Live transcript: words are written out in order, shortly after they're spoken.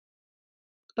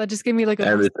That just gave me like a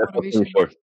And boost it's of episode motivation. 24.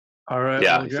 All right,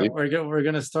 Yeah, see? we're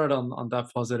gonna start on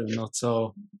that positive note.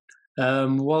 So,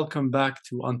 welcome back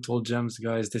to Untold Gems,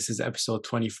 guys. This is episode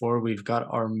 24. We've got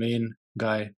our main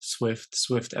guy, Swift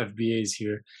FBA is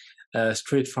here,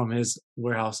 straight from his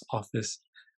warehouse office.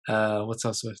 What's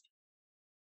up, Swift?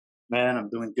 Man, I'm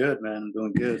doing good, man. I'm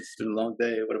doing good. It's been a long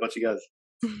day. What about you guys?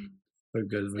 We're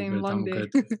good. We're Same good. long I'm day.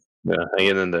 good. Yeah,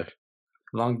 hanging in there.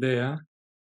 Long day, huh?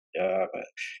 Yeah, but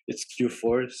it's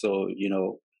Q4, so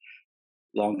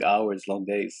long hours, long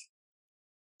days.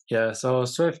 Yeah. So,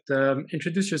 Swift,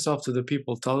 introduce yourself to the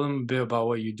people. Tell them a bit about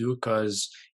what you do, because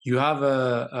you have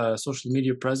a social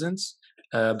media presence,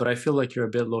 but I feel like you're a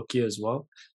bit low key as well.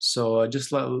 So,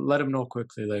 just let them know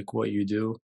quickly, like what you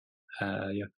do.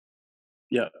 Yeah.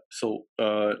 Yeah. So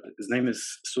his name is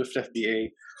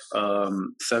Swiftfba,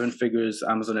 7 figures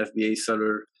Amazon FBA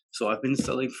seller. So I've been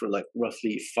selling for like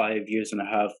roughly 5 years and a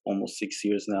half, almost 6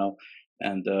 years now,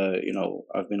 and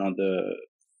I've been on the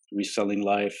reselling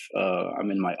life.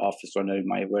 I'm in my office right now, in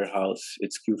my warehouse.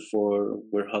 It's Q4.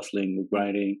 We're hustling, we're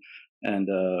grinding, and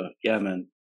yeah, man.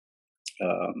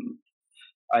 Um,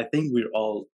 I think we're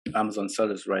all Amazon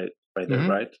sellers, right there, Mhm.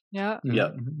 right? Yeah.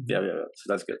 Yeah. Mhm. Yeah. So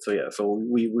that's good. So yeah, so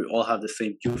we all have the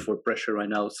same Q4 pressure right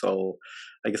now. So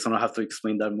I guess I don't have to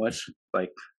explain that much.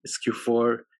 Like it's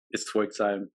Q4, it's work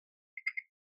time.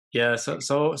 Yeah, so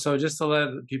just to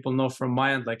let people know from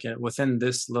my end, like within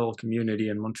this little community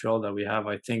in Montreal that we have,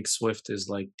 I think Swift is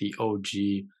like the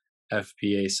OG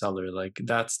FBA seller. Like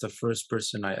that's the first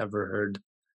person I ever heard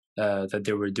that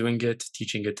they were doing it,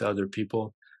 teaching it to other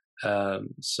people.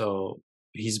 So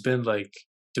he's been like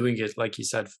doing it, like you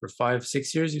said, for 5,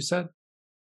 6 years. You said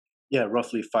Yeah,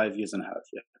 roughly 5 years and a half.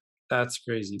 Yeah. that's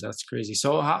crazy. That's crazy.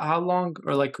 So how long,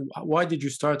 or like, why did you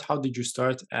start? How did you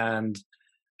start? And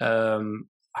um,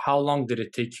 how long did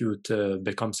it take you to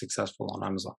become successful on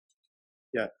Amazon?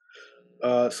 Yeah.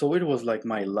 So it was like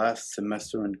my last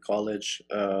semester in college.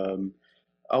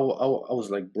 I was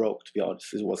like broke, to be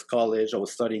honest. It was college. I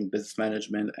was studying business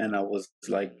management, and I was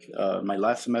like, my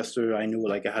last semester, I knew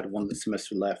like I had one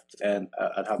semester left, and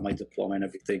I'd have my diploma and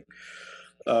everything.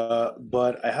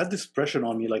 But I had this pressure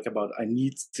on me, like about I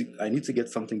need to get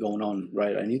something going on,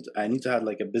 right? I need to have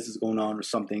like a business going on or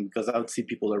something, because I would see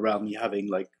people around me having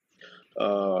like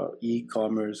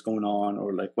e-commerce going on, or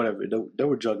like whatever. They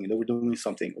were juggling, they were doing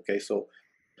something. Okay, so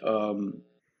um,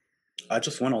 I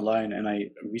just went online and I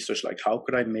researched like how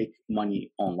could I make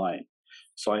money online.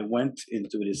 So I went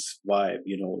into this vibe,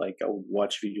 like I would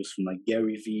watch videos from like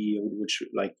Gary V, I would watch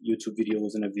like YouTube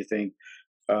videos and everything.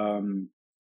 Um,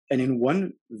 and in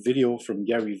one video from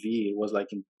Gary V, it was like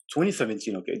in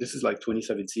 2017. Okay, this is like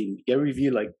 2017. Gary V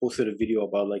like posted a video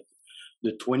about like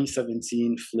the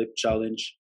 2017 flip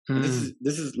challenge. And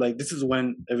this is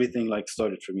when everything like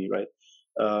started for me, right?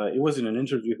 It was in an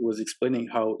interview. He was explaining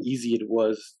how easy it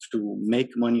was to make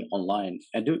money online,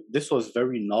 and this was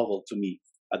very novel to me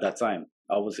at that time.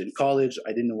 I was in college.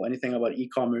 I didn't know anything about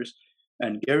e-commerce,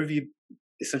 and Gary Vee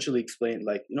essentially explained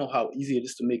like how easy it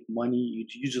is to make money.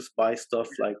 You just buy stuff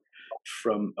like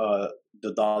from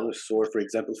the dollar store, for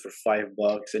example, for $5,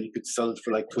 and you could sell it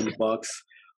for like $20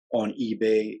 on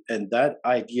eBay. And that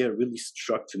idea really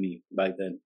struck to me back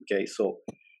then. Okay, so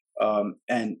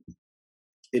and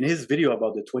in his video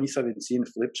about the 2017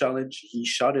 flip challenge, he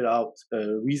shouted out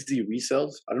Reezy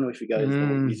Resells. I don't know if you guys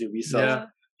know Reezy Resells.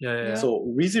 Yeah. So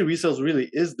Reezy Resells really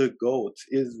is the GOAT,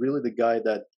 is really the guy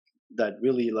that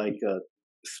really like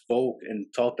spoke and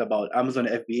talked about Amazon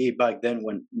FBA back then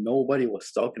when nobody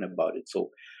was talking about it.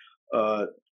 So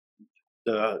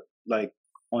the like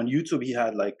on YouTube, he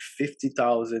had like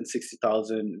 50,000,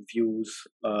 60,000 views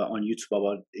on YouTube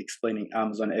about explaining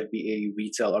Amazon FBA,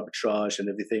 retail arbitrage, and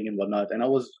everything and whatnot. And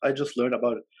I just learned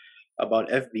about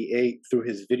FBA through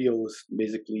his videos,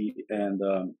 basically. And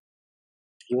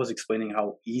he was explaining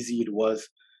how easy it was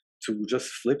to just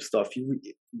flip stuff.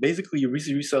 Basically,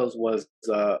 Reezy Resells was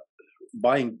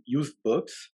buying used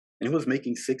books, and he was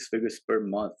making 6 figures per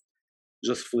month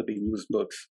just flipping used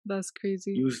books. That's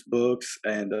crazy. Used books,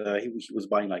 and he was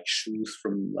buying like shoes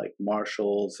from like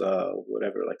Marshalls,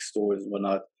 whatever, like stores and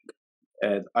whatnot.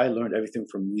 And I learned everything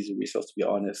from Reezy Resells, to be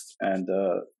honest. And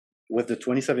with the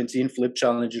 2017 Flip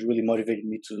Challenge, it really motivated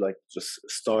me to like just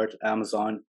start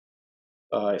Amazon.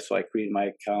 So I created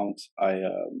my account. I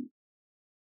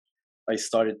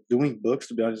started doing books,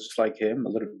 to be honest, just like him a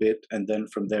little bit, and then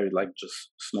from there, it like just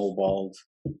snowballed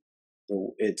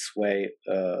its way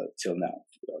till now.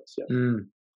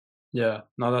 Yeah,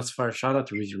 no, that's fair. Shout out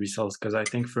to Reezy Resells, because I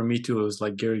think for me too, it was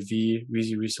like Gary V,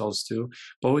 Reezy Resells too.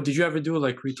 But did you ever do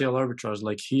like retail arbitrage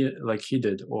like he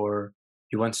did, or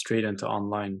you went straight into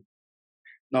online?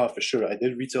 No, for sure. I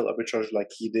did retail arbitrage like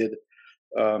he did.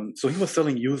 So he was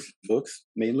selling used books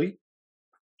mainly,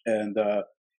 and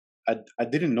I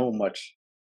didn't know much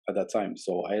at that time.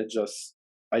 So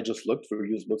I just looked for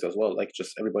used books as well, like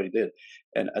just everybody did.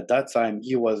 And at that time,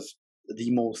 he was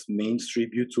the most mainstream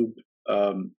YouTube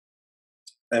um,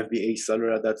 FBA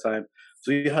seller at that time.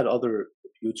 So you had other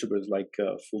YouTubers like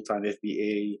Full Time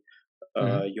FBA.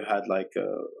 Hmm. You had like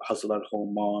Hustle at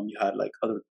Home Mom. You had like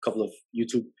other couple of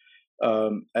YouTube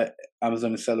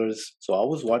Amazon sellers. So I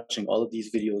was watching all of these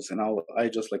videos, and I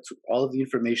just like took all of the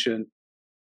information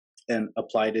and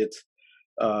applied it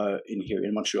in here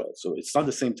in Montreal. So it's not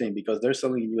the same thing because they're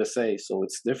selling in USA, so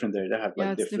it's different there. They have Yeah,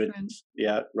 like it's different, different.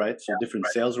 yeah, right. So different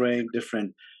sales rank,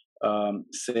 different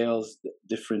sales,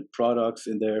 different products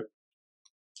in there,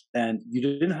 and you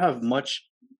didn't have much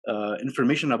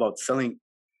information about selling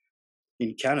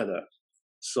in Canada.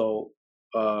 So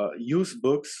used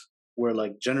books were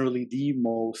like generally the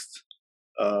most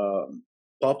um,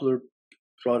 popular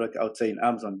product I would say in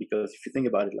Amazon because if you think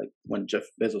about it, like when Jeff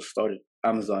Bezos started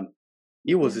Amazon,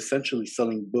 he was Yeah. essentially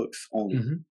selling books only.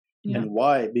 Hmm. Yeah. And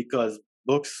why? Because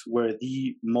books were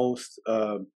the most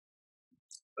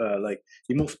like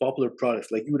the most popular products.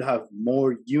 Like you would have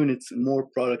more units, more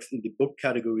products in the book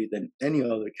category than any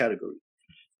other category.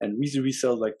 And Weezy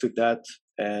Resell like took that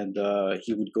and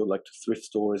he would go like to thrift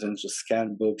stores and just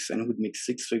scan books and he would make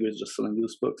six figures just selling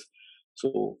used books.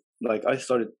 So like I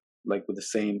started like with the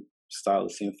same style,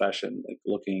 the same fashion, like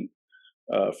looking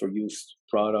for used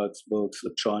products, books,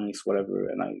 electronics, whatever.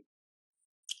 And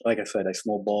like I said, I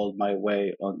snowballed my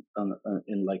way on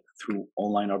in like through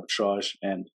online arbitrage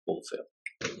and wholesale.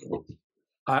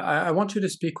 I want you to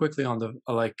speak quickly on the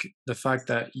like the fact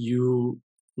that you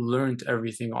learned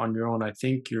everything on your own. I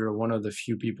think you're one of the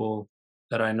few people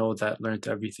that I know that learned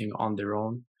everything on their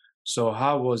own. So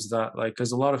how was that like?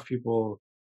 Because a lot of people,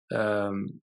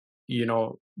 um, you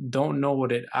know, don't know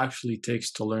what it actually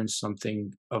takes to learn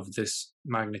something of this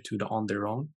magnitude on their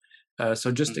own.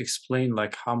 So just Mm. explain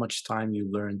like how much time you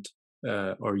learned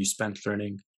or you spent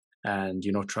learning, and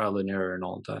trial and error and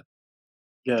all that.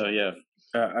 Yeah, yeah.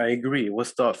 I agree. It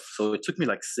was tough. So it took me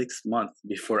like 6 months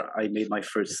before I made my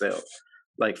first sale.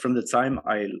 Like from the time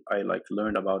I like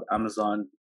learned about Amazon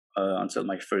until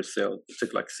my first sale, it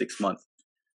took like 6 months.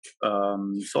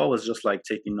 So I was just like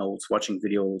taking notes, watching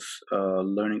videos,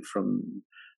 learning from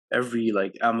every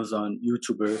like Amazon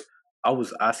YouTuber. I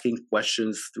was asking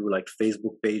questions through like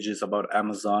Facebook pages about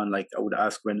Amazon. Like I would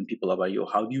ask random people about, yo,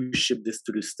 how do you ship this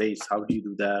to the States? How do you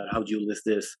do that? How do you list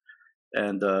this?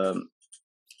 And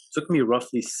took me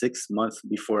roughly 6 months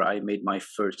before I made my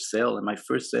first sale, and my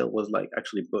first sale was like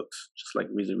actually books, just like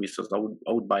reason resource. I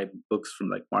would buy books from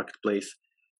like marketplace.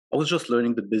 I was just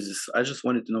learning the business. I just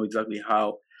wanted to know exactly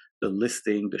how the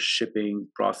listing, the shipping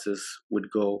process would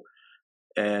go,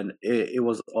 and it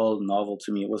was all novel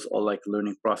to me. It was all like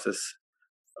learning process.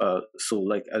 So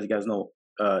like as you guys know,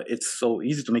 it's so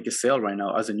easy to make a sale right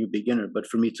now as a new beginner, but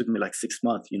for me it took me like 6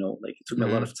 months. Like it took me a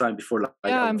lot Hmm. of time before like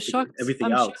Yeah, I I'm would figure shocked. everything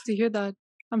I'm out. shocked to hear that.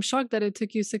 I'm shocked that it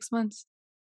took you 6 months.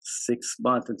 6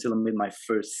 months until I made my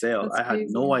first sale. That's I had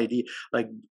no crazy. idea. Like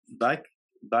back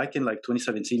back in like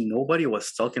 2017, nobody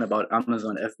was talking about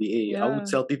Amazon FBA. I would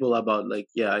Yeah. tell people about like,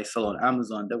 yeah, I sell on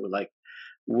Amazon. They were like,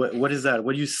 what is that?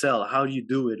 What do you sell? How do you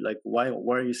do it? Like, why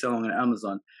are you selling on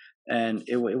Amazon? And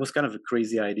it was kind of a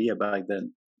crazy idea back then.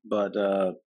 But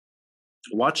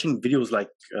watching videos like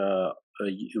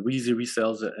Weezy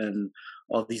Resells and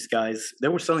all these guys, they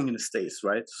were selling in the States,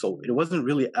 right? So it wasn't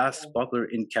really as popular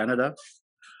in Canada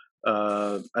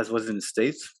as was in the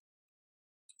States.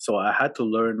 So I had to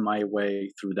learn my way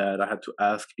through that. I had to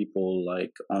ask people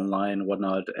like online and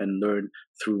whatnot and learn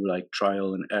through like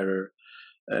trial and error.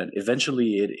 And eventually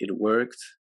it worked.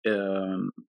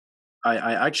 Um,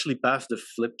 I actually passed the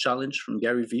flip challenge from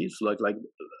Gary Vee. So like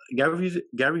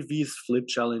Gary Vee's flip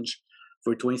challenge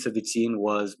for 2017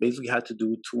 was basically had to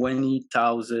do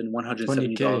 $20,170.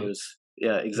 20K. Yeah,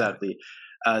 Yeah. exactly.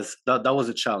 As that was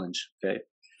a challenge. Okay.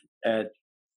 And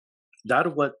that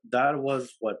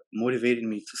was what motivated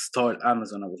me to start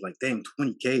Amazon. I was like, damn,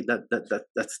 20K,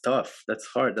 that's tough. That's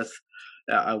hard.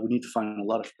 I would need to find a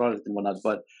lot of product and whatnot.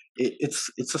 But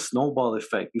it's a snowball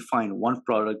effect. You find one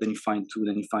product, then you find two,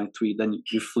 then you find three, then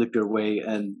you flip your way.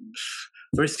 And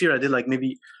first year I did like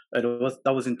maybe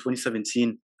that was in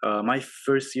 2017. My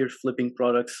first year flipping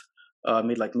products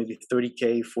made like maybe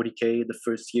 30K, 40K the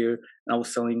first year. And I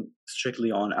was selling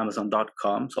strictly on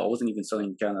Amazon.com. So I wasn't even selling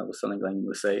in Canada. I was selling like in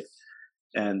USA.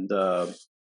 And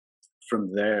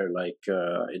from there, like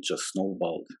it just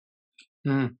snowballed.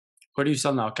 Mm. What do you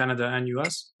sell now? Canada and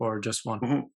US or just one?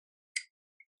 Mhm.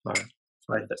 All right.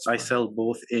 Fine, that's I fine. sell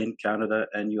both in Canada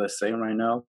and USA right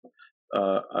now.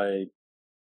 I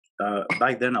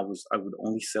back then I would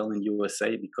only sell in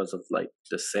USA because of like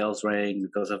the sales rank,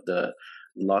 because of the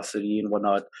velocity and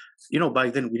whatnot. You know,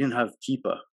 back then we didn't have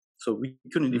Keepa, so we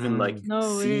couldn't even like Mm. No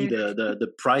see way.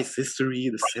 the price history,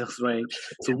 the sales rank.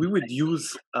 So we would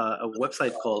use a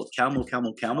website called Camel,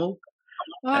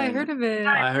 Oh, I and heard of it.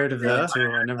 I heard of that yeah.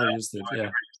 too. I never used it.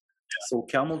 Yeah. So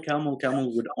Camel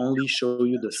would only show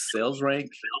you the sales rank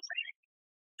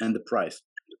and the price,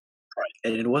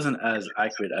 and it wasn't as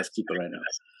accurate as Keepa right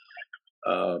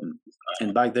now.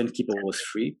 And back then Keepa was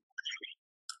free,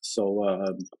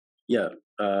 so yeah,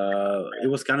 it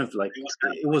was kind of like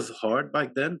it was hard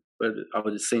back then, but at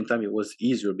the same time it was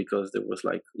easier because there was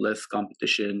like less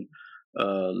competition,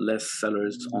 less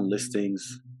sellers on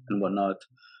listings and whatnot.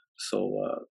 So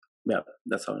yeah,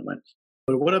 that's how it went.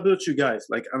 But what about you guys?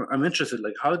 Like, I'm interested.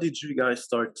 Like, how did you guys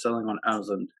start selling on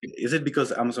Amazon? Is it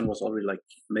because Amazon was already like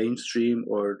mainstream,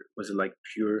 or was it like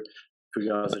pure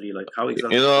curiosity? Like, how You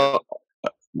exactly did you guys?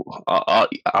 know,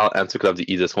 I'll answer because I'm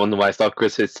the easiest one. When I saw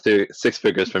Chris hit six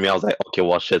figures for me, I was like, okay,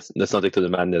 well, shit, there's nothing to the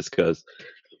madness because,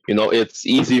 you know, it's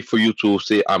easy for you to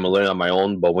say I'm learning on my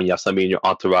own, but when you have somebody in your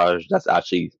entourage that's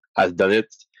actually has done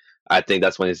it, I think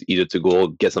that's when it's easier to go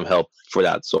get some help for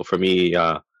that. So for me,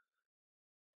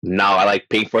 now I like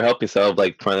paying for help instead of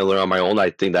like trying to learn on my own.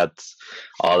 I think that's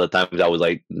all the times I was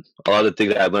like, a lot of the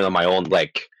things that I learned on my own,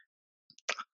 like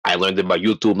I learned it by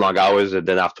YouTube long hours, and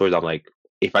then afterwards I'm like,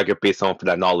 if I could pay someone for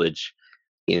that knowledge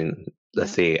in,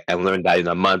 let's Yeah. say, and learn that in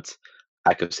a month,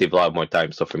 I could save a lot more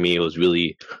time. So for me, it was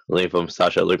really learning from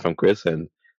Sasha, learning from Chris, and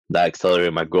that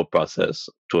accelerated my growth process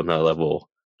to another level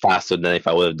faster than if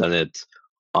I would have done it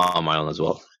on my own as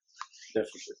well.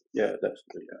 Definitely, yeah,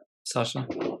 definitely, yeah. Sasha?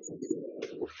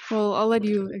 Well, I'll let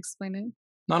you explain it.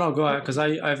 No, go ahead, because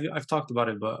I've talked about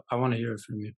it, but I want to hear it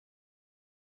from you.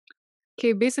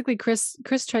 Okay, basically, Chris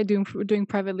tried doing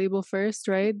private label first,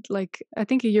 right? Like I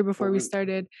think a year before we really?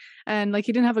 started, and like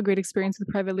he didn't have a great experience with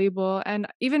private label. And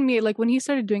even me, like when he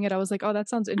started doing it, I was like, oh, that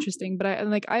sounds interesting. But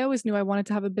I always knew I wanted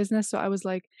to have a business, so I was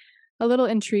like a little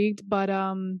intrigued. But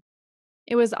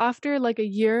it was after like a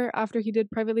year after he did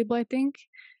private label, I think,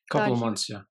 Couple that of he. months,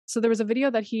 yeah. So there was a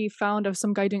video that he found of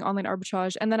some guy doing online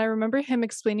arbitrage, and then I remember him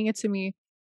explaining it to me,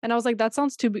 and I was like, that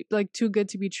sounds too good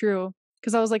to be true.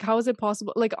 Because I was like, how is it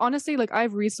possible? Like honestly, like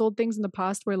I've resold things in the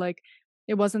past where like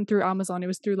it wasn't through Amazon, it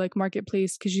was through like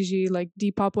Marketplace, Kijiji, like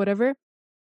Depop, whatever.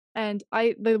 And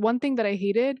the one thing that I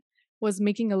hated was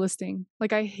making a listing.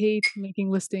 Like I hate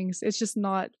making listings. It's just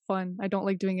not fun. I don't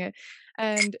like doing it.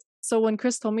 And so when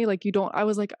Chris told me like you don't, I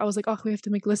was like, oh, we have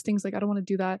to make listings. Like I don't want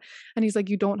to do that. And he's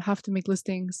like, you don't have to make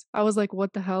listings. I was like,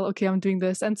 what the hell? Okay, I'm doing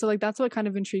this. And so like that's what kind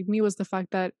of intrigued me was the fact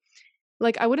that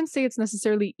like I wouldn't say it's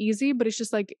necessarily easy, but it's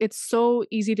just like it's so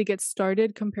easy to get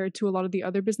started compared to a lot of the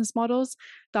other business models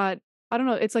that I don't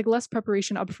know, it's like less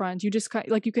preparation upfront. You just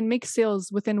like you can make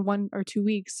sales within 1 or 2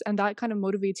 weeks, and that kind of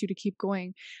motivates you to keep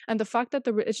going. And the fact that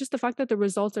it's just the fact that the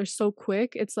results are so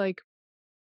quick. It's like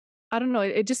I don't know.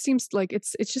 It just seems like it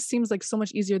just seems like so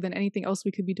much easier than anything else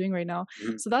we could be doing right now.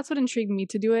 Mhm. So that's what intrigued me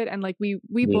to do it. And like we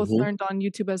both Mm-hmm. learned on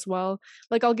YouTube as well.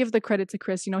 Like I'll give the credit to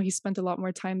Chris. You know, he spent a lot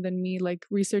more time than me like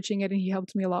researching it, and he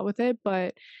helped me a lot with it.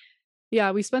 But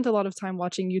yeah, we spent a lot of time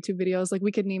watching YouTube videos. Like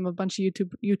we could name a bunch of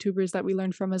YouTubers that we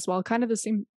learned from as well. Kind of the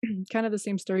same kind of the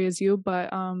same story as you,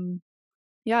 but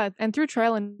yeah, and through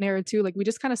trial and error too. Like we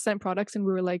just kind of sent products and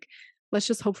we were like, let's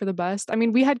just hope for the best. I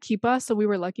mean, we had Keepa, so we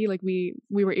were lucky. Like we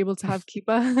were able to have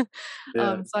Keepa.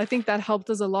 Yeah. So I think that helped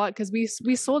us a lot because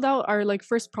we sold out our like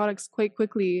first products quite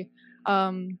quickly.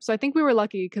 So I think we were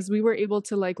lucky because we were able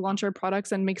to like launch our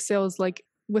products and make sales like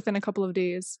within a couple of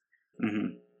days.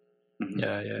 Hmm. Hmm.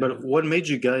 Yeah. But what made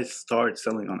you guys start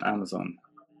selling on Amazon?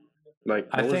 Like,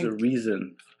 I what was the think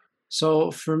reason?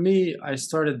 so. For me, I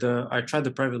tried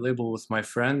the private label with my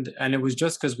friend, and it was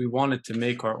just because we wanted to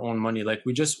make our own money. Like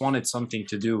we just wanted something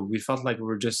to do. We felt like we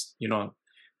were just,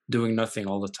 doing nothing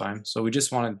all the time. So we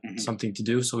just wanted Hmm. something to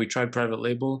do. So we tried private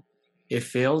label. It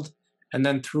failed. And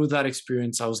then through that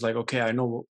experience, I was like, okay, I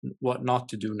know what not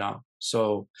to do now.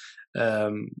 So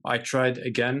I tried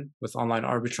again with online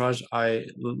arbitrage.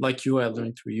 Like you, I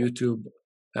learned through YouTube.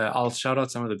 I'll shout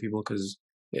out some of the people because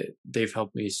they've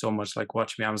helped me so much. Like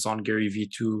watch me Amazon, Gary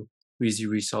V2, Weezy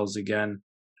Resells again,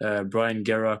 Brian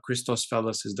Guerra, Christos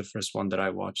Fellas is the first one that I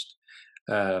watched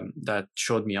that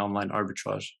showed me online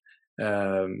arbitrage.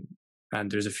 And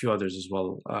there's a few others as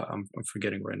well. I'm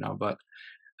forgetting right now, but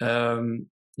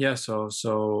yeah. So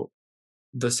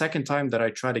the second time that I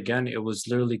tried again, it was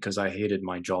literally because I hated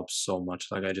my job so much.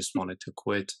 Like I just wanted to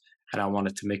quit, and I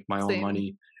wanted to make my own Same.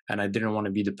 money, and I didn't want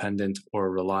to be dependent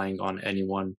or relying on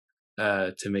anyone.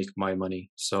 to make my money.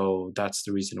 So that's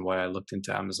the reason why I looked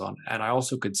into Amazon. And I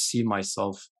also could see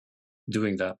myself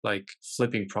doing that, like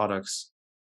flipping products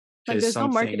Like is there's no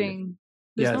something. marketing.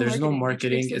 There's Yeah, no there's no marketing. It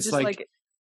marketing. makes it It's just like like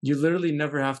you literally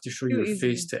never have to show too your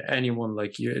face easy. to anyone.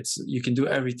 Like you can do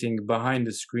everything behind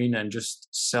the screen and just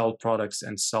sell products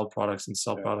and sell products and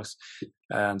sell products.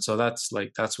 And so that's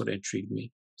what intrigued me.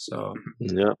 So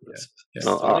Yeah. yeah.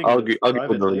 No, Starting I'll with agree. I'll agree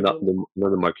with private label,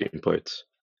 the marketing part,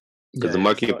 because the Yeah,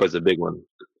 marketing part is a big one.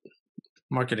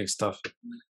 marketing stuff.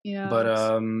 Yeah.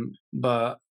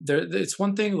 But it's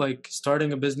one thing like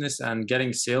starting a business and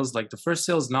getting sales. Like the first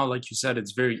sales now, like you said,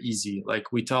 it's very easy. Like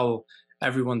we tell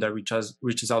everyone that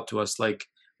reaches out to us, like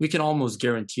we can almost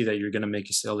guarantee that you're gonna make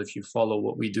a sale if you follow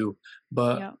what we do.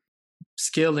 But Yeah.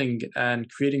 scaling and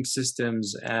creating systems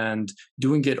and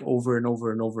doing it over and over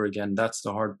and over again, that's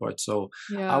the hard part. So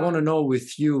I want Yeah. to know with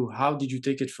you, how did you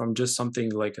take it from just something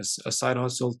like a side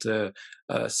hustle to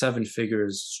 7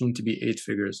 figures, soon to be 8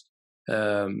 figures?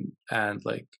 And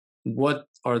like, what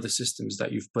are the systems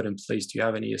that you've put in place? Do you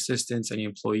have any assistants, any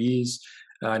employees?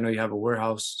 I know you have a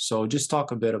warehouse, so just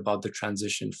talk a bit about the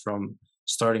transition from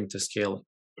starting to scaling.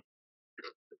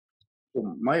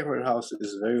 well, my warehouse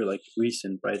is very like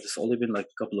recent, right? It's only been like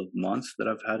a couple of months that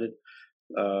I've had it.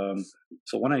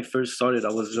 So when I first started,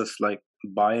 I was just like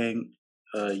buying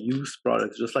used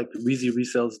products, just like Weezy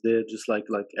Resells did, just like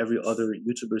every other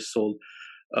YouTuber sold.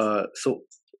 So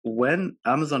when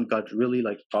Amazon got really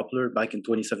like popular back in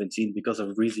 2017 because of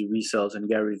Weezy Resells and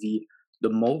Gary Vee, the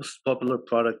most popular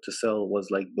product to sell was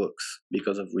like books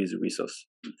because of Weezy Resells.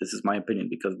 This is my opinion,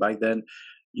 because back then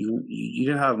you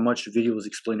didn't have much videos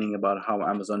explaining about how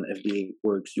Amazon FBA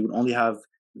works. You would only have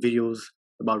videos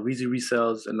about Weezy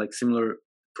Resells and like similar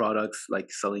products,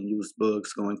 like selling used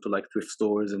books, going to like thrift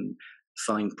stores and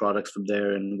selling products from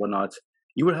there and whatnot.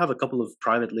 You would have a couple of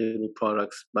private label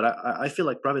products, but I feel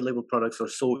like private label products are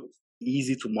so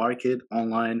easy to market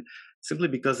online simply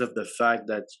because of the fact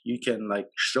that you can like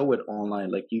show it online.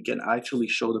 Like you can actually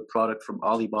show the product from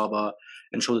Alibaba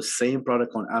and show the same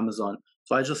product on Amazon.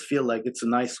 So I just feel like it's a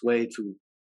nice way to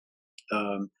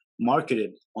market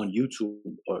it on YouTube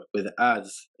or with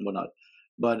ads and whatnot.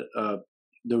 But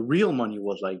the real money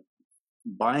was like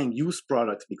buying used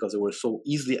products because they were so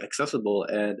easily accessible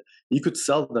and you could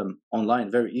sell them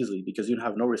online very easily because you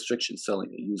have no restrictions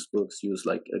selling used books, used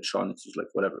like electronics, used like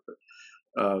whatever.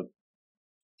 Uh,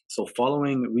 so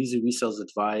following Weezy Resell's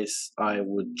advice, I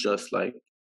would just like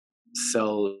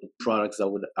sell products that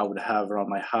I would have around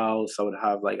my house. I would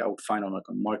find on like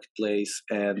a marketplace.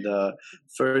 And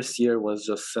first year was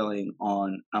just selling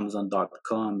on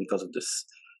Amazon.com because of this,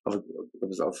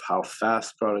 because of how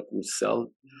fast product would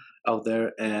sell out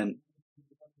there. And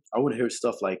I would hear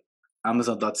stuff like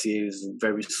Amazon.ca is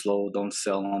very slow, don't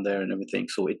sell on there and everything.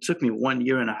 So it took me 1.5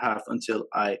 years until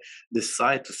I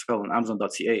decided to sell on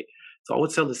Amazon.ca. So I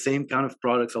would sell the same kind of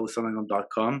products I was selling on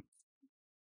 .com,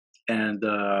 and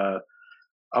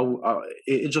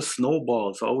it just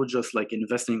snowballed. So I would just like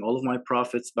investing all of my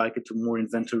profits back into more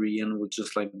inventory and would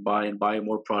just like buy and buy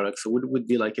more products. So it would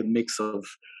be like a mix of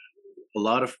a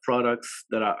lot of products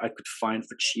that I could find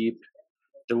for cheap.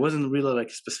 There wasn't really like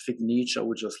a specific niche. I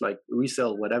would just like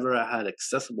resell whatever I had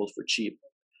accessible for cheap,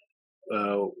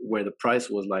 where the price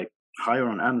was like higher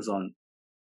on Amazon.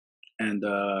 And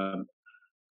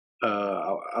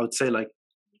I would say like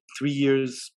 3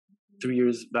 years, 3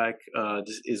 years back,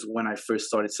 this is when I first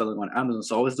started selling on Amazon.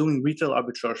 So I was doing retail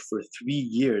arbitrage for 3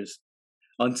 years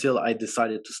until I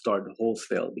decided to start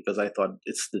wholesale because I thought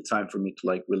it's the time for me to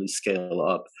like really scale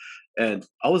up. And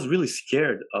I was really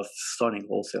scared of starting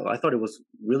wholesale. I thought it was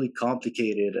really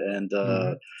complicated and,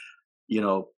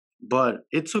 but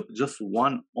it took just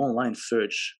one online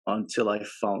search until I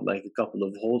found like a couple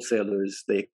of wholesalers.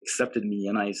 They accepted me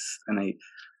and I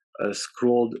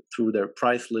scrolled through their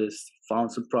price list,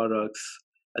 found some products.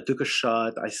 I took a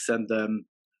shot. I sent them.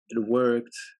 It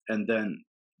worked, and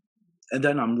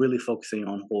then I'm really focusing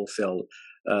on wholesale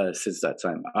since that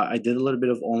time. I did a little bit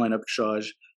of online arbitrage.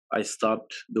 I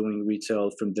stopped doing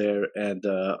retail from there, and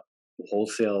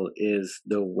wholesale is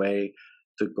the way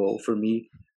to go for me.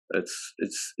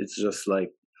 It's just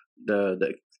like the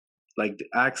like the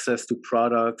access to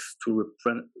products, to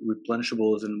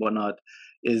replenishables and whatnot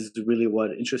is really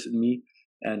what interested me.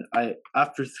 And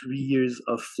after 3 years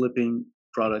of flipping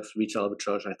products, retail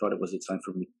arbitrage, I thought it was the time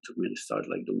for me to really start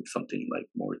like doing something like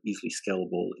more easily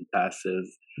scalable and passive,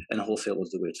 and wholesale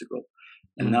was the way to go.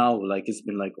 And now, like, it's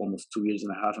been like almost 2.5 years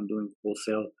I'm doing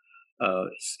wholesale.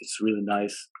 It's really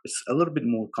nice. It's a little bit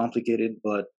more complicated,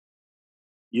 but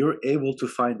you're able to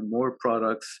find more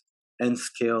products and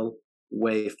scale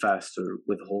way faster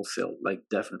with wholesale, like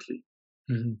definitely.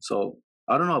 Mm-hmm. So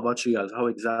I don't know about you guys. How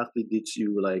exactly did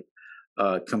you like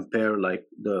compare like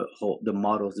the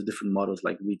models, the different models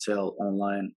like retail,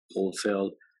 online,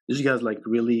 wholesale? Did you guys like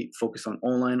really focus on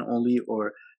online only,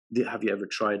 or have you ever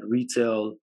tried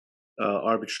retail,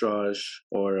 arbitrage,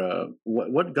 or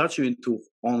what got you into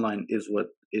online is what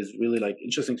is really like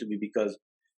interesting to me because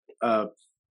uh,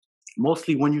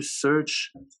 mostly when you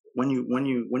search when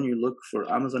you look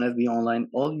for Amazon FBA online,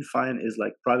 all you find is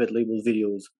like private label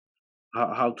videos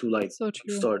how to like So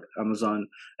true. start Amazon,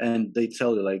 and they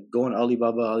tell you like go on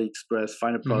Alibaba, AliExpress,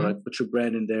 find a Mm-hmm. product, put your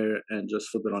brand in there, and just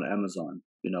flip it on Amazon.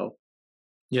 You know,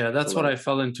 Yeah, so that's what like I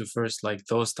fell into first, like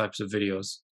those types of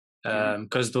videos, mhm,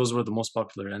 because those were the most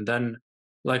popular. And then,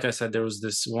 like I said, there was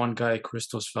this one guy,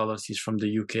 Christos Fellas. He's from the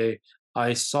UK.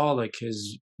 I saw like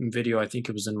his video. I think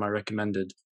it was in my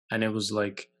recommended, and it was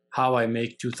like how I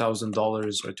make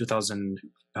 $2,000 or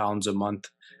 £2,000 a month,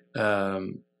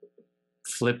 um,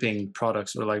 flipping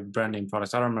products or like branding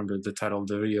products. I don't remember the title of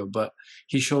the video, but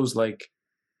he shows like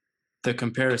the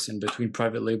comparison between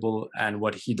private label and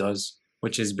what he does,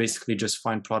 which is basically just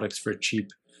find products for cheap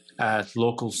at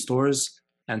local stores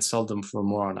and sell them for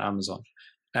more on Amazon.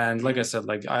 And like I said,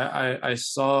 like I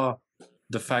saw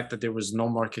the fact that there was no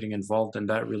marketing involved, and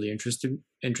that really interested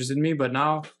me. But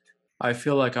now I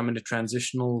feel like I'm in a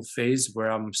transitional phase where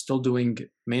I'm still doing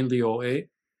mainly OA,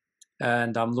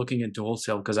 and I'm looking into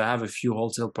wholesale because I have a few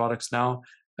wholesale products now.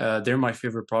 They're my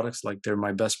favorite products, like they're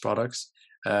my best products.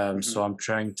 So mhm, I'm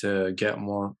trying to get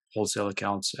more wholesale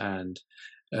accounts and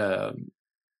um,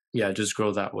 yeah, just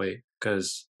grow that way.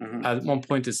 Because mhm. at one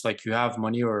point it's like you have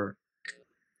money or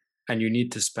and you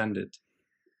need to spend it.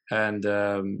 And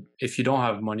if you don't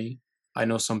have money, I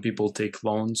know some people take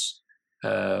loans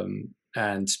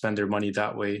and spend their money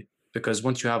that way. Because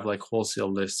once you have like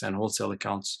wholesale lists and wholesale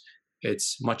accounts,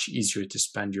 it's much easier to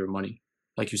spend your money.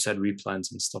 Like you said,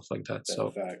 replans and stuff like that.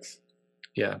 So Facts.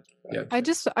 yeah, yeah. I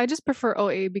just prefer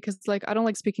OA because like I don't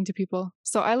like speaking to people.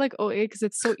 So I like OA because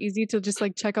it's so easy to just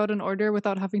like check out an order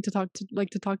without having to talk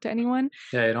to anyone.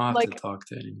 Yeah, you don't have to Like, talk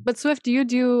to anyone. but Swift, do you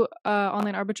do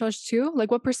online arbitrage too?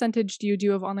 Like, what percentage do you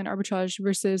do of online arbitrage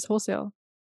versus wholesale?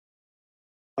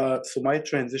 So my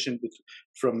transition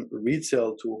from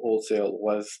retail to wholesale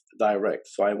was direct.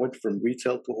 So I went from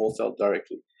retail to wholesale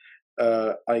directly.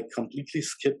 I completely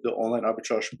skipped the online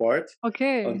arbitrage part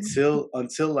Okay.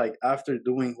 until like after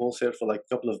doing wholesale for like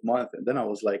a couple of months, and then I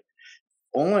was like,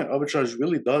 online arbitrage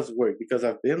really does work because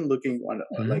I've been looking on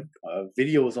like Mm-hmm.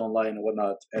 videos online and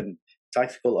whatnot, and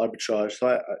tactical arbitrage.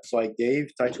 So I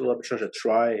gave tactical arbitrage a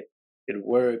try. It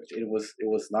worked. It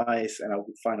was nice, and I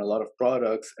would find a lot of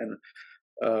products. And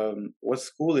what's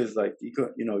cool is like you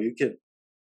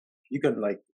can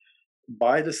like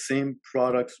buy the same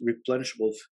products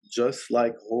replenishables just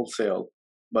like wholesale,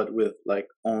 but with like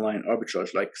online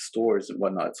arbitrage like stores and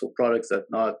whatnot. So products that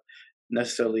not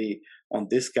necessarily on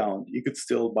discount, you could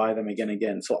still buy them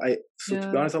again. So to be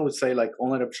Yeah. honest, I would say like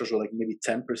online arbitrage are like maybe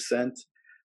 10%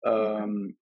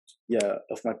 yeah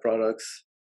of my products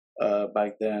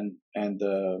back then, and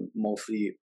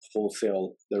mostly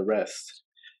wholesale the rest.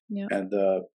 Yeah. And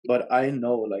but I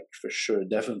know like for sure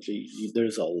definitely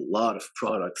there's a lot of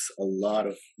products, a lot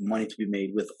of money to be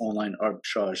made with online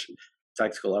arbitrage,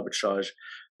 tactical arbitrage.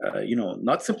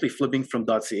 Not simply flipping from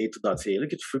 .ca to .ca.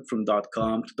 Look at flip from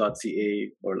 .com to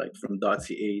 .ca, or like from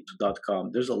 .ca to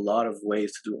 .com. There's a lot of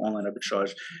ways to do online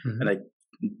arbitrage, and I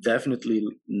definitely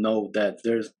know that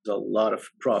there's a lot of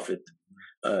profit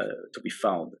to be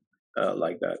found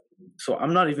like that. So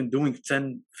I'm not even doing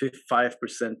 5%,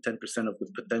 10% of the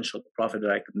potential profit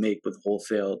that I could make with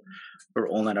wholesale or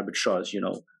online arbitrage.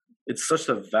 It's such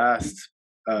a vast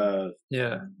uh,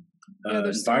 Yeah, Yeah,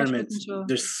 there's so much environment. potential.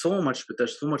 There's so much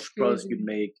products you Crazy. could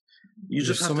make. You just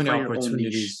there's have so to many find your own niche.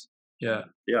 opportunities. Yeah,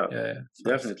 Yeah, yeah, yeah. Facts.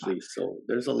 definitely. So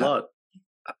there's a H- lot.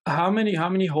 how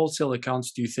many wholesale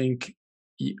accounts do you think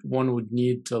one would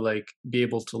need to like be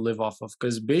able to live off of?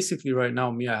 Because basically, right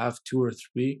now, me, I have two or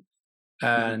three,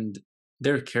 Mhm. and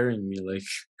they're carrying me like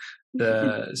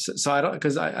so I don't,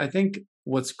 because I think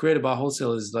what's great about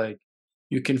wholesale is like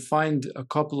you can find a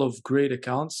couple of great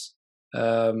accounts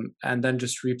and then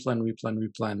just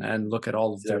replan and look at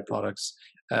all of their Exactly. products,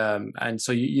 and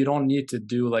so you don't need to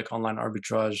do like online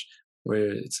arbitrage where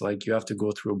it's like you have to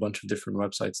go through a bunch of different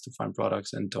websites to find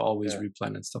products and to always Yeah.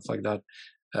 replan and stuff like that.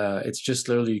 It's just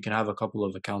literally you can have a couple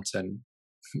of accounts and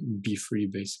be free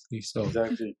basically. So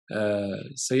Exactly.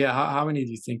 so yeah, how many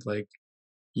do you think like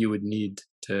you would need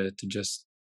to just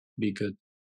be good?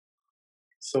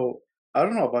 So I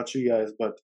don't know about you guys,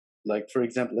 but like for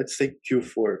example, let's take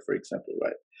Q4 for example,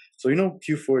 right? So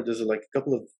Q4, there's like a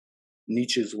couple of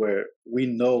niches where we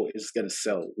know it's gonna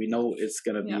sell. We know it's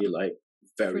gonna Yeah. be like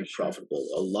For very sure. profitable,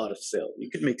 a lot of sale. You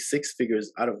could make 6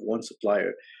 figures out of one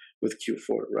supplier with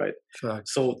Q4, right?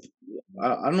 Facts. So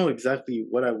I don't know exactly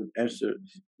what I would answer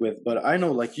with, but I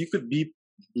know like you could be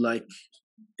like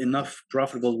enough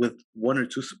profitable with 1 or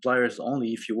 2 suppliers only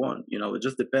if you want. You know, it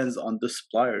just depends on the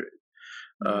supplier.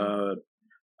 Yeah.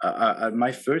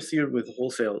 My first year with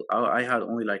wholesale, I had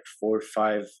only like 4 or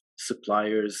 5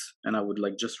 suppliers, and I would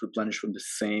like just replenish from the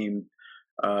same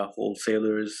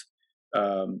wholesalers.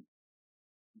 Um,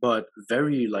 but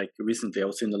very like recently, I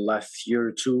would say in the last year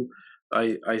or two,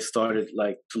 I started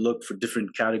like to look for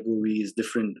different categories,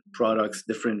 different products,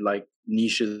 different like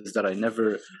niches that I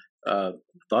never uh,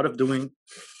 thought of doing,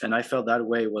 and I felt that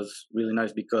way was really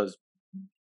nice because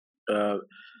uh,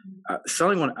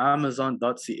 selling on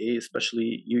Amazon.ca,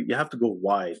 especially, you have to go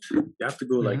wide. You have to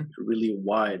go like Mm-hmm. really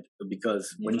wide because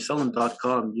when Yeah. you sell on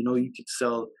 .com, you know, you could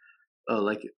sell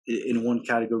like in one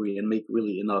category and make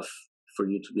really enough for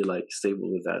you to be like stable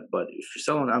with that. But if you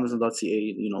sell on Amazon.ca,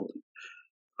 you know,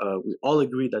 we all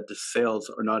agree that the sales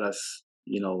are not as,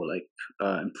 you know, like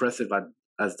impressive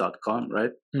as .com,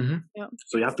 right? Mm-hmm. Yeah.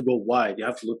 So you have to go wide. You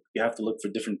have to look. You have to look for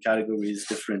different categories,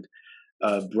 different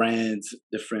brands,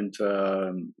 different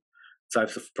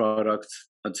types of products.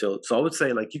 Until so, I would say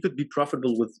like you could be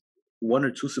profitable with 1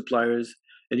 or 2 suppliers,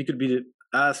 and you could be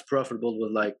as profitable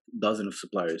with like dozen of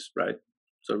suppliers, right?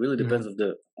 So it really Mm-hmm. depends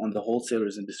on the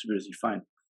wholesalers and distributors you find.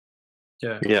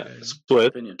 Yeah. Yeah. Yeah. Split.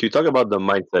 Opinion. Can you talk about the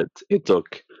mindset it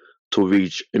took to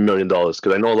reach $1 million?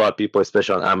 Because I know a lot of people,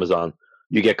 especially on Amazon,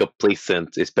 you get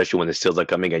complacent, especially when the sales are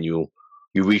coming and you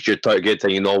reach your targets,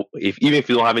 and you know, if even if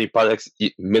you don't have any products,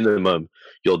 minimum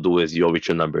you'll do is you'll reach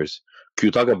your numbers. Can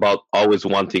you talk about always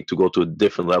wanting to go to a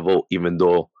different level, even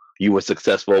though you were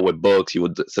successful with books, you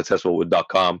were successful with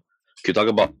 .com? Can you talk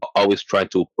about always trying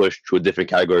to push to a different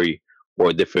category or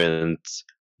a different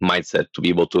mindset to be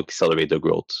able to accelerate the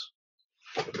growth?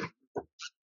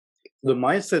 The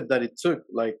mindset that it took,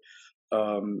 like,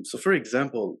 so for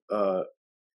example,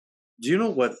 do you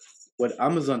know what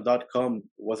Amazon.com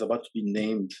was about to be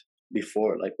named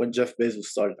before? Like when Jeff Bezos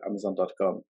started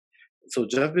Amazon.com. So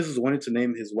Jeff Bezos wanted to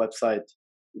name his website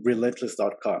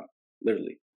Relentless.com,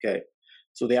 literally. Okay.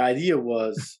 So the idea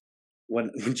was when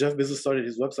Jeff Bezos started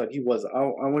his website,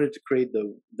 I wanted to create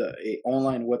the a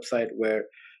online website where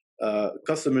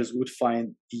customers would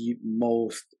find the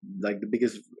most, like the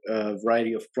biggest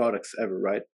variety of products ever,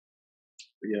 right?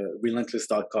 Yeah,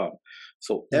 relentless.com.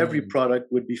 So every Mm. product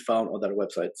would be found on that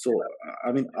website. So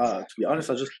I mean, to be honest,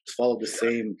 I just followed the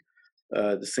same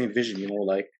vision. You know,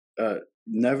 like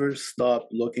never stop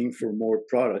looking for more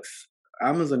products.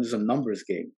 Amazon is a numbers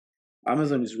game.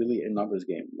 Amazon is really a numbers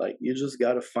game. Like you just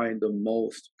gotta find the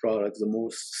most products, the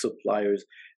most suppliers,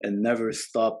 and never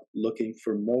stop looking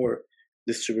for more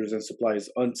distributors and suppliers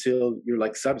until you're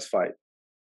like satisfied.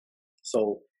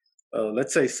 So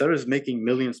let's say sellers making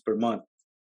millions per month,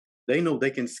 they know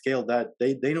they can scale that.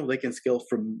 They know they can scale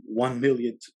from 1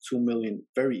 million to 2 million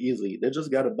very easily. They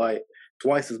just got to buy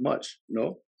twice as much, you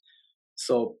know?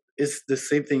 So it's the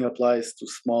same thing applies to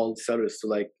small sellers, to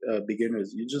like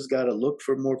beginners. You just got to look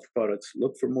for more products,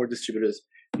 look for more distributors,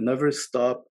 never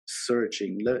stop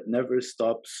searching, never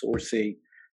stop sourcing.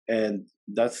 And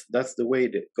that's the way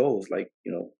that goes. Like,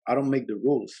 you know, I don't make the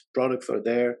rules. Products are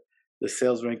there, the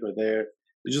sales rank are there.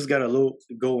 You just got to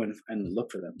go and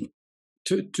look for them.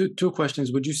 Two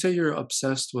questions. Would you say you're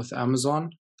obsessed with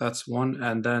Amazon? That's one.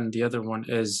 And then the other one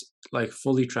is like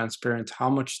fully transparent. How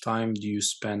much time do you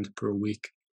spend per week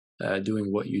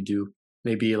doing what you do?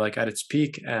 Maybe like at its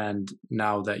peak and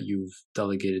now that you've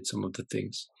delegated some of the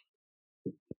things.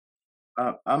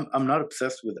 I'm not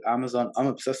obsessed with Amazon. I'm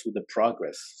obsessed with the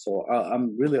progress. So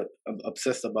I'm really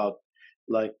obsessed about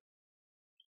like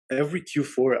every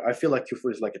Q4. I feel like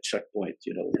Q4 is like a checkpoint.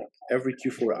 You know, like every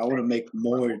Q4, I want to make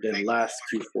more than last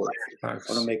Q4. I want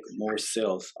to Facts. make more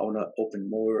sales. I want to open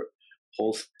more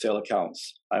wholesale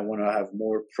accounts. I want to have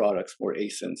more products, more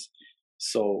ASINs.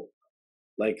 So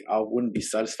like I wouldn't be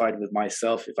satisfied with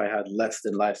myself if I had less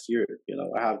than last year. You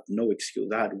know, I have no excuse.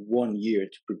 I had 1 year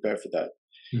to prepare for that,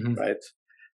 Mm-hmm. right?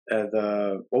 And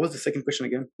what was the second question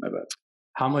again? My bad.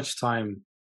 How much time?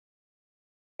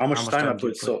 How much time I Do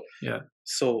you put? put? Yeah.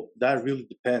 So that really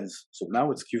depends. So now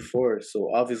it's Q4.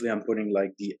 So obviously I'm putting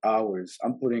like the hours.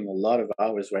 I'm putting a lot of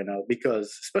hours right now because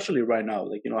especially right now,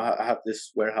 like, you know, I have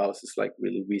this warehouse. It's like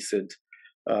really recent.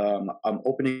 I'm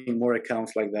opening more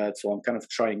accounts like that. So I'm kind of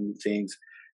trying new things,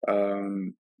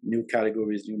 new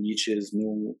categories, new niches,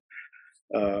 new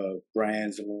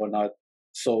brands and whatnot.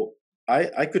 So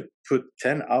I could put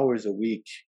 10 hours a week,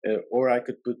 or I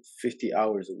could put 50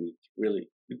 hours a week. Really,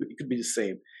 it could be the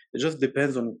same. It just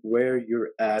depends on where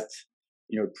you're at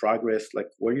in your progress? Like,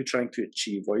 what are you trying to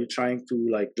achieve? What are you trying to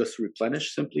like just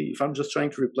replenish simply? If I'm just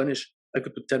trying to replenish, I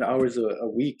could put 10 hours a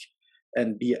week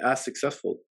and be as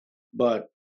successful. But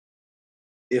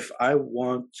if I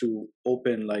want to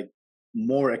open like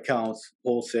more accounts,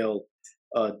 wholesale,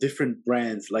 different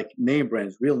brands, like name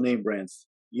brands, real name brands,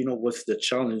 you know, what's the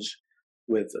challenge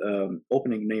with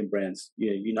opening name brands?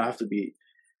 You know, have to be.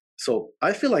 So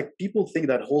I feel like people think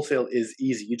that wholesale is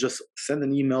easy. You just send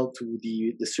an email to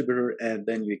the distributor and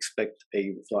then you expect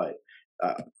a reply.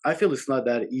 I feel it's not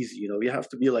that easy. You know, you have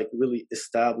to be like really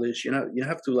established. You know, you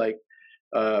have to like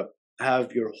uh,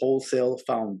 have your wholesale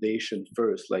foundation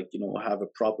first. Like, you know, have a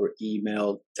proper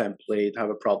email template, have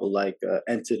a proper like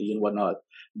entity and whatnot.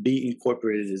 Be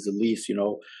incorporated as the least. You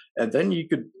know, and then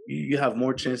you have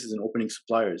more chances in opening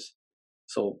suppliers.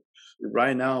 So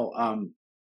right now,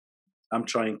 I'm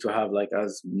trying to have like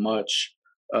as much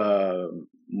uh,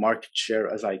 market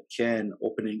share as I can,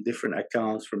 opening different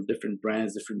accounts from different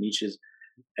brands, different niches.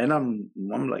 And I'm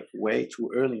like way too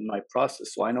early in my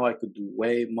process, so I know I could do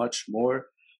way much more.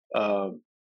 Uh,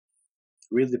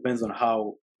 really depends on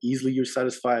how easily you're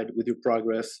satisfied with your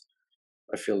progress.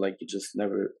 I feel like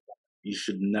you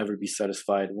should never be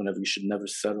satisfied. Whenever you should never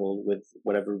settle with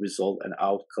whatever result and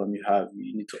outcome you have.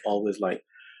 You need to always like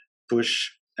push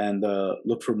and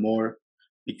look for more,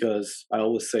 because I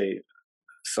always say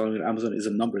selling on Amazon is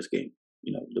a numbers game.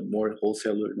 You know, the more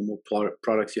wholesaler, the more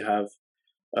products you have,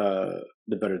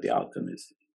 the better the outcome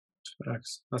is.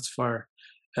 Facts. That's fire.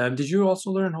 Did you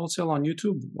also learn wholesale on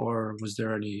YouTube, or was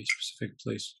there any specific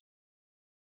place?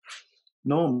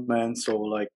 No, man. So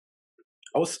like,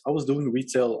 I was doing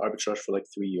retail arbitrage for like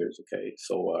 3 years. Okay,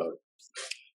 so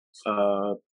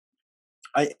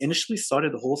I initially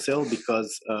started wholesale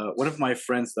because one of my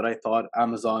friends that I thought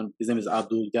Amazon, his name is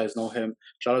Abdul. You guys know him.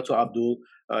 Shout out to Abdul.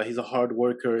 He's a hard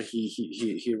worker.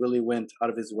 He really went out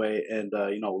of his way and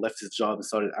you know, left his job and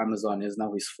started Amazon. Is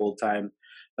now he's full time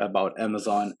about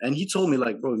Amazon. And he told me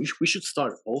like, bro, we should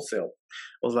start wholesale.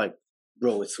 I was like,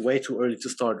 bro, it's way too early to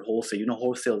start wholesale. You know,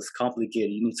 wholesale is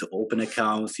complicated. You need to open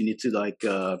accounts. You need to like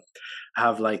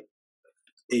have like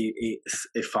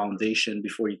a foundation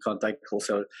before you contact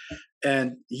wholesaler.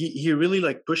 And he really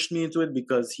like pushed me into it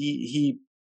because he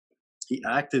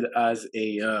acted as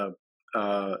a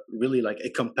really like a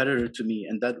competitor to me,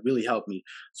 and that really helped me.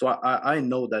 So I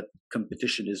know that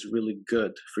competition is really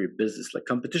good for your business. Like,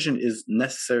 competition is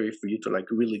necessary for you to like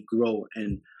really grow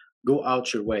and go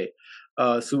out your way.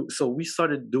 So we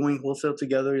started doing wholesale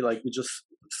together. Like, we just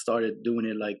started doing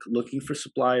it, like looking for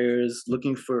suppliers,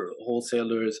 looking for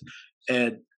wholesalers,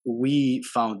 and we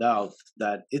found out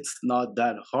that it's not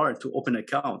that hard to open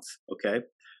accounts. Okay,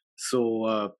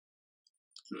 so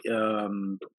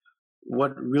um,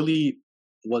 what really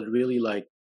like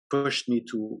pushed me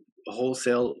to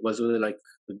wholesale was really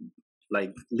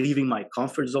like leaving my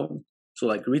comfort zone. So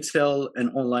like, retail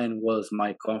and online was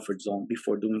my comfort zone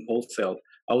before doing wholesale.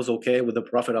 I was okay with the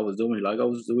profit I was doing. Like, I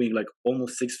was doing like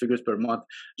almost 6 figures per month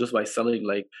just by selling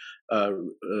like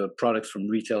products from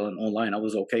retail and online. I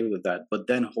was okay with that. But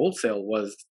then wholesale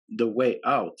was the way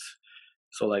out.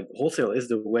 So like, wholesale is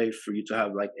the way for you to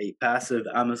have like a passive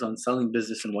Amazon selling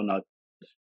business and whatnot.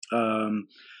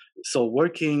 So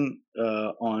working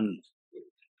on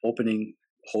opening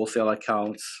wholesale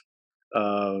accounts,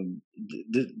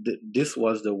 this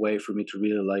was the way for me to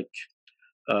really like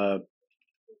uh,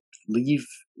 leave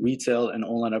retail and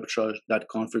online arbitrage, that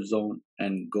comfort zone,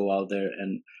 and go out there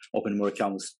and open more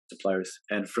accounts with suppliers.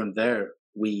 And from there,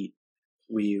 we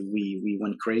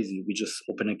went crazy. We just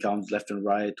opened accounts left and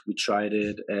right. We tried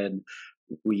it, and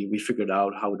we figured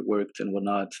out how it worked and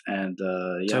whatnot. And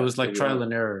yeah, So it was like trial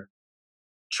and error.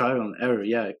 Trial and error,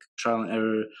 yeah, trial and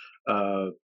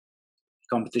error.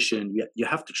 Competition, you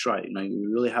have to try. You know, you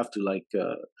really have to like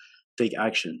take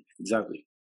action. Exactly.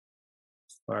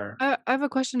 Fire. I have a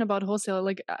question about wholesale.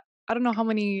 Like, I don't know how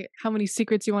many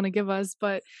secrets you want to give us,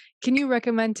 but can you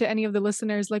recommend to any of the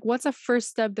listeners, like, what's a first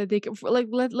step that they can, like,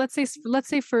 let's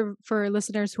say for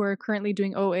listeners who are currently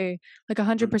doing OA, like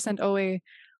 100% OA,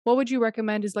 what would you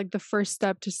recommend is like the first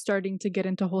step to starting to get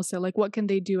into wholesale? Like, what can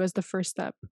they do as the first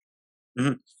step?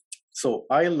 Mm-hmm. So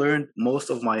I learned most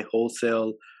of my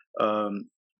wholesale um,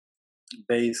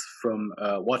 base from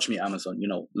Watch Me Amazon, you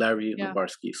know, Larry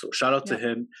Lubarsky. So shout out to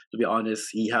him. To be honest,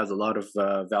 he has a lot of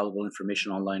valuable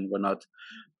information online, whatnot.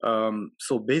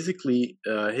 So basically,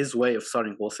 his way of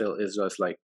starting wholesale is just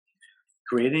like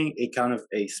creating a kind of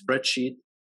a spreadsheet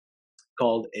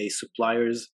called a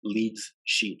supplier's leads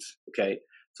sheet. Okay.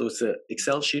 So it's an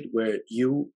Excel sheet where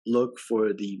you look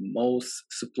for the most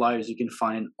suppliers you can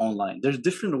find online. There's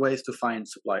different ways to find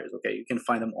suppliers. Okay, you can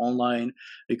find them online.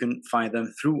 You can find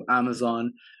them through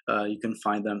Amazon. You can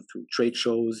find them through trade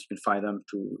shows. You can find them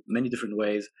through many different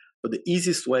ways. But the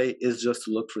easiest way is just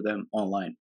to look for them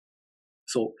online.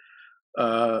 So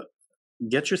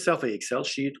get yourself an Excel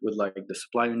sheet with like the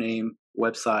supplier name,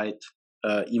 website,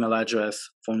 email address,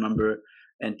 phone number,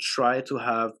 and try to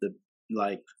have the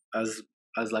like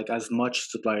as much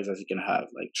suppliers as you can have.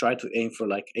 Like try to aim for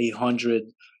like 100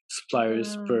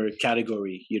 suppliers per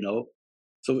category.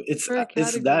 So it's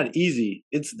that easy.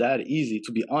 It's that easy,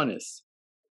 to be honest.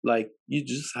 Like you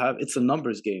just have, it's a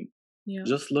numbers game. Yeah.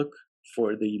 Just look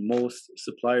for the most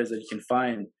suppliers that you can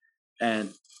find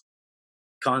and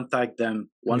contact them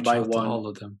one by one. All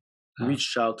of them.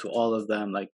 Reach out to all of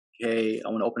them. Like, hey, I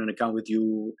want to open an account with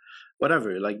you.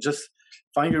 Whatever. Like, just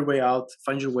find your way out.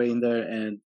 Find your way in there,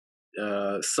 and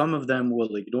some of them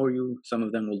will ignore you. Some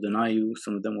of them will deny you.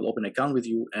 Some of them will open an account with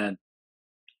you, and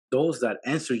those that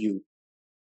answer you,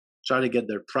 try to get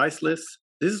their price list.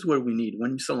 This is where we need,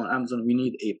 when you sell on Amazon, we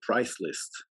need a price list.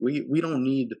 We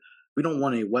don't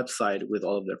want a website with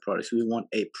all of their products. We want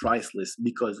a price list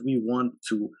because we want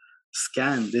to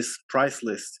scan this price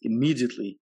list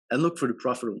immediately and look for the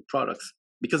profitable products,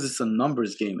 because it's a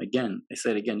numbers game. Again, I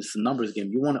said again, it's a numbers game.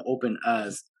 You want to open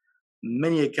as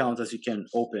many accounts as you can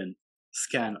open,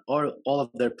 scan all of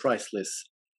their price lists,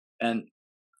 and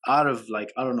out of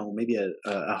like, I don't know, maybe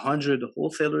 100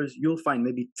 wholesalers, you'll find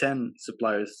maybe 10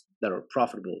 suppliers that are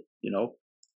profitable,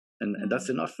 and that's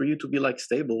enough for you to be like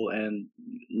stable and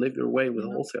live your way with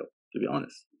wholesale, to be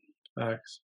honest.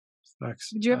 Facts.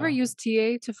 Did you ever use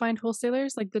TA to find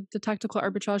wholesalers, like the tactical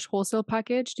arbitrage wholesale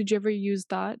package? Did you ever use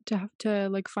that to have to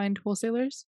like find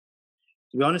wholesalers?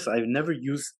 To be honest, I've never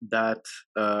used that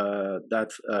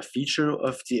feature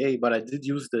of TA, but I did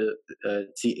use the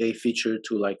TA feature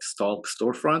to like stalk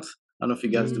storefronts. I don't know if you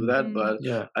guys do that, but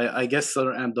yeah, I guess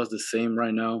Seller Amp does the same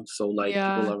right now. So like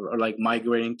people are like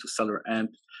migrating to Seller Amp.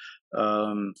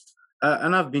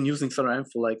 And I've been using Seller Amp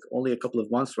for like only a couple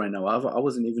of months right now. I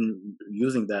wasn't even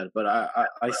using that, but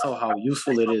I saw how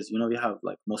useful it is. You have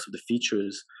like most of the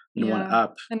features in one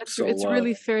app, and it's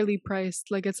really fairly priced.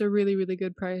 Like it's a really, really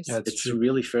good price. Yeah, it's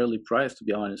really fairly priced, to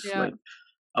be honest. Yeah. Like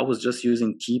I was just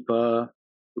using Keepa,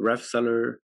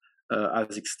 RefSeller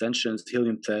as extensions,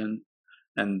 Helium 10.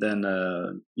 And then,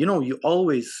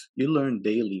 you learn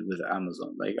daily with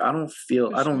Amazon. Like, I don't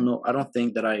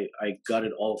think that I got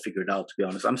it all figured out, to be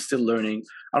honest. I'm still learning.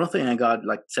 I don't think I got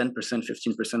like 10%,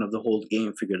 15% of the whole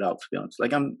game figured out, to be honest.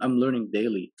 Like, I'm learning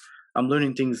daily. I'm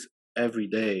learning things every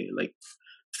day. Like,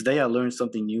 today I learned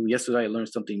something new. Yesterday I learned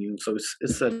something new. So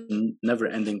it's a never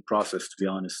ending process, to be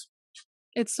honest.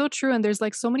 It's so true. And there's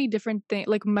like so many different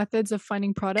like methods of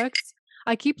finding products.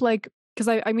 I keep like, because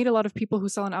I meet a lot of people who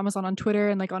sell on Amazon on Twitter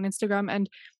and like on Instagram, and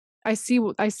I see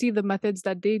the methods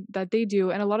that they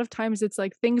do, and a lot of times it's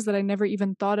like things that I never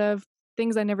even thought of,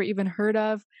 things I never even heard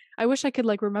of. I wish I could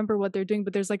like remember what they're doing,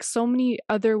 but there's like so many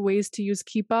other ways to use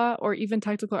Keepa or even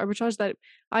tactical arbitrage that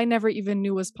I never even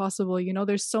knew was possible.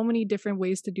 There's so many different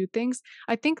ways to do things.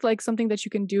 I think like something that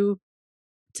you can do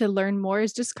to learn more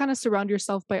is just kind of surround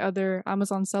yourself by other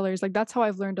Amazon sellers. Like that's how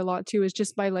I've learned a lot too, is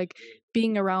just by like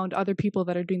being around other people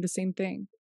that are doing the same thing.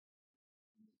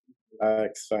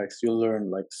 Facts. You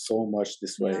learn like so much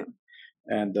this way.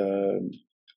 And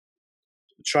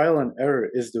trial and error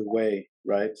is the way,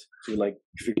 right? To like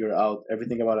figure out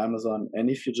everything about Amazon. And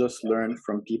if you just learn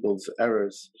from people's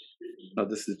errors,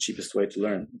 this is the cheapest way to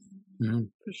learn.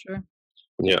 For sure.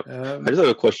 Yeah. I just have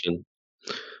a question.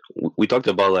 We talked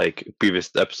about like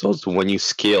previous episodes, when you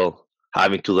scale,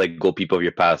 having to let go people of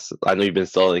your past. I know you've been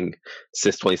selling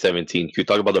since 2017. Can you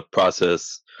talk about the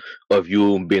process of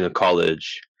you being in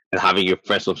college and having your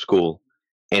friends from school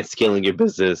and scaling your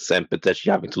business and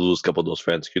potentially having to lose a couple of those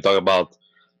friends? Can you talk about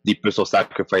the personal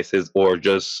sacrifices or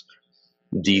just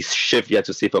the shift you had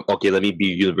to say from, okay, let me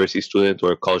be a university student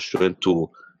or a college student to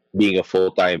being a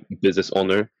full-time business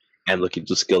owner and looking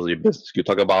to scale your business? Can you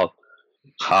talk about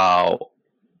how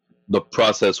the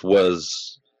process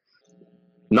was,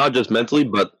 not just mentally,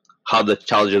 but how the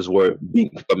challenges were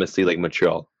being from a city like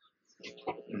Montreal?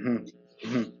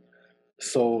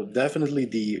 So definitely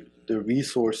the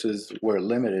resources were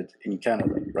limited in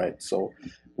Canada, right? So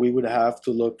we would have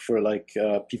to look for like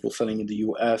people selling in the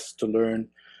US to learn.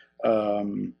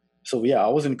 So yeah, I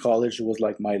was in college. It was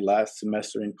like my last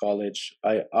semester in college.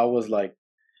 I was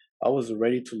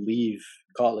ready to leave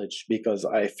college because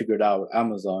I figured out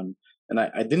Amazon, and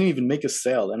I didn't even make a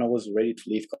sale, and I was ready to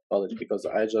leave college because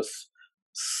I just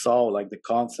saw like the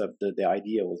concept, the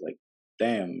idea was like,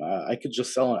 damn, I could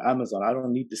just sell on Amazon. I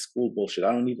don't need this school bullshit.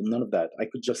 I don't need none of that. I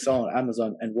could just sell on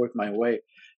Amazon and work my way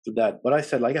to that. But I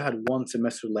said, like, I had 1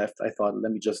 semester left. I thought,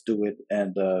 let me just do it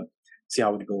and see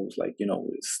how it goes. Like,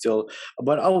 it's still,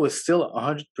 but I was still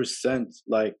 100%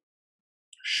 like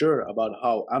sure about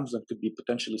how Amazon could be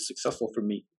potentially successful for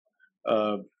me.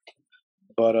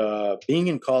 But being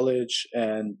in college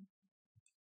and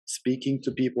speaking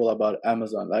to people about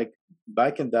Amazon, like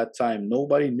back in that time,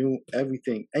 nobody knew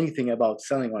anything about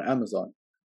selling on Amazon.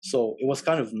 So it was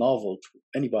kind of novel to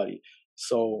anybody.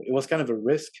 So it was kind of a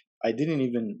risk. I didn't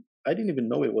even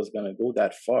know it was gonna go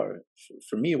that far.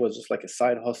 For me, it was just like a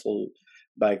side hustle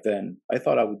back then. I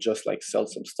thought I would just like sell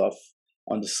some stuff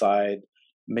on the side,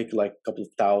 make like a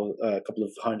couple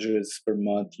of hundreds per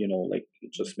month, like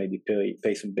just maybe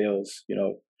pay some bills,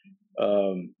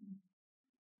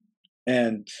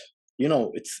 and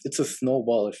it's a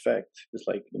snowball effect. It's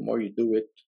like the more you do it,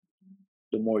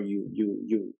 the more you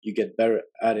get better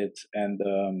at it, and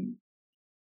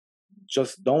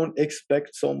just don't expect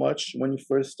so much when you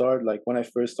first start. Like when I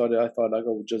first started, I thought like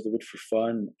I would just do it for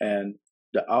fun, and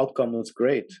the outcome was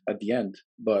great at the end.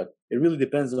 But it really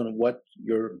depends on what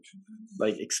you're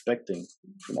like expecting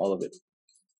from all of it.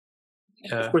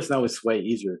 Yeah. Of course, now it's way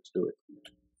easier to do it.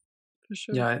 For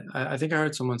sure. Yeah, I think I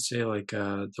heard someone say like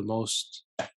the most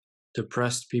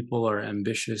depressed people are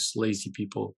ambitious, lazy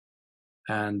people.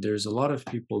 And there's a lot of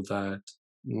people that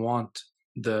want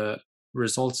the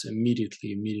results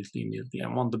immediately,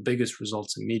 and want the biggest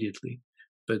results immediately,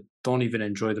 but don't even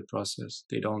enjoy the process.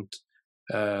 They don't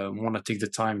want to take the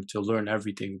time to learn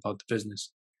everything about the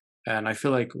business. And I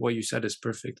feel like what you said is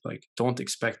perfect. Like, don't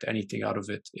expect anything out of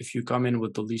it. If you come in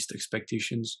with the least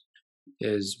expectations,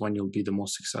 is when you'll be the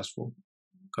most successful.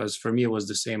 Because for me, it was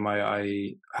the same.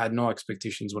 I had no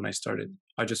expectations when I started.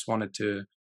 I just wanted to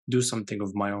do something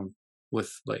of my own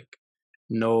with like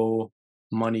no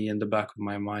money in the back of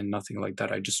my mind, nothing like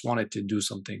that. I just wanted to do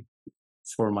something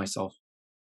for myself,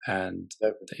 and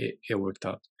it worked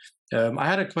out. I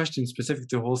had a question specific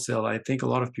to wholesale. I think a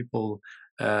lot of people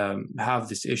have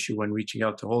this issue when reaching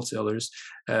out to wholesalers.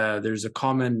 There's a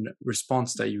common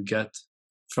response that you get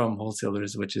from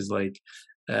wholesalers, which is like,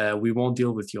 we won't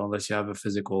deal with you unless you have a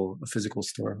physical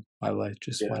store. My light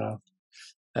just went off.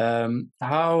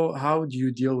 How do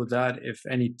you deal with that? If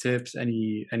any tips,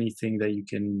 anything that you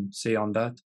can say on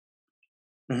that?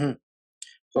 Mm-hmm.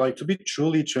 So like to be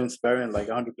truly transparent, like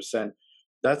 100%,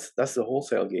 that's the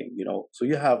wholesale game, So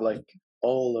you have like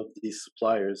all of these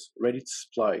suppliers ready to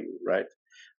supply you, right?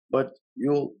 But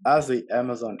you'll, as a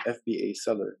Amazon FBA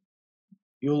seller,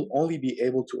 you'll only be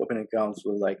able to open accounts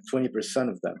with like 20%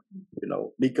 of them,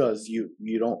 because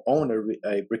you don't own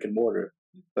a brick and mortar.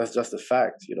 That's just a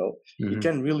fact, You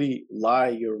can really lie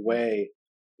your way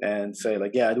and say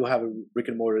like, yeah, I do have a brick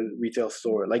and mortar retail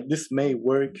store. Like this may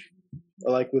work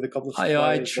like with a couple of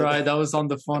suppliers. I tried. I was on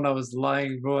the phone. I was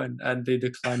lying, bro, and they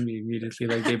declined me immediately.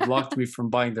 Like they blocked me from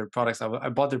buying their products. I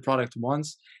bought their product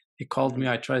once. They called me.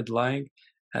 I tried lying,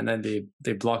 and then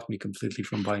they blocked me completely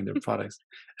from buying their products.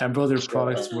 And bro, their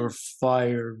products were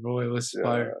fire, bro. It was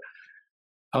fire.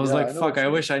 I was like, fuck. I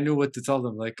wish I knew what to tell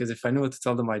them. Like, because if I knew what to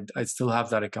tell them, I'd still have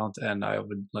that account, and I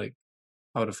would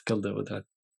have killed it with that.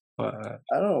 But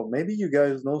I don't know. Maybe you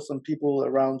guys know some people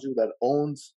around you that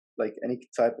owns like any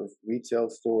type of retail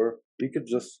store. You could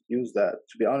just use that.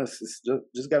 To be honest, it's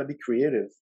just got to be creative.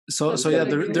 So yeah,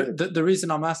 the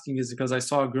reason I'm asking is because I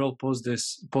saw a girl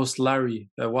post Larry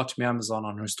Watch Me Amazon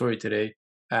on her story today,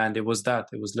 and it was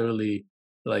literally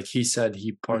like he said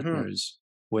he partners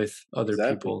with other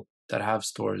people that have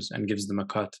stores and gives them a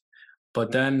cut.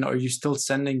 But then are you still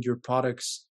sending your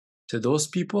products to those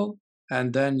people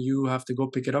and then you have to go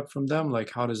pick it up from them?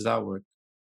 Like, how does that work?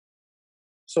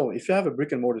 So if you have a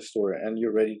brick and mortar store and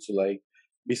you're ready to like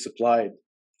be supplied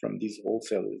from these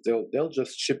wholesalers, they'll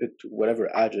just ship it to whatever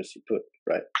address you put,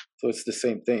 right? So it's the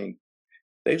same thing.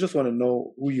 They just want to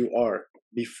know who you are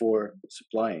before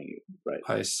supplying you, right?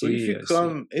 I see.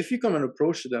 So if you come and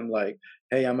approach them like,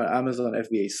 hey, I'm an Amazon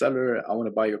FBA seller, I want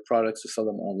to buy your products to sell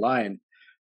them online,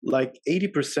 like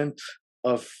 80%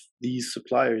 of these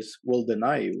suppliers will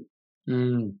deny you.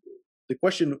 The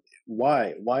question,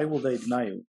 why will they deny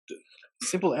you? The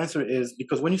simple answer is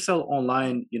because when you sell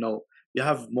online, you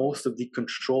have most of the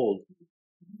control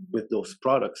with those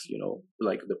products,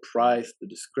 like the price, the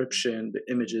description, the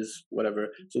images, whatever.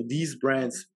 So these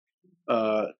brands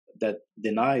that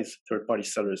denies third-party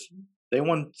sellers, they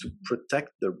want to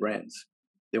protect their brands.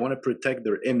 They want to protect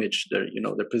their image, their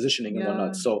positioning and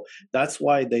whatnot. So that's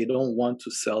why they don't want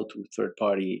to sell to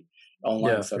third-party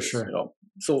online sellers. For sure.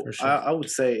 So I would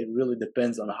say it really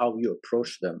depends on how you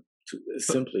approach them.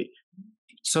 Simply,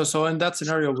 So in that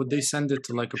scenario, would they send it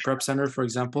to like a prep center, for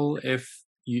example, if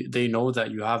they know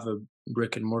that you have a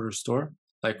brick and mortar store?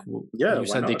 Like Yeah, you why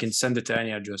said, they not? can send it to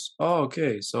any address. Oh,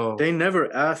 okay. So They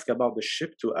never ask about the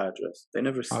ship to address. They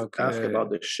never ask okay, about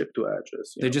the ship to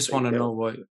address. You they know, just want to know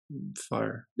what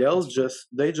fire.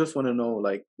 they just want to know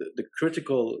like the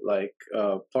critical like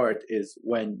part is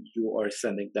when you are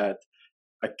sending that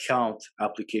account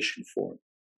application form.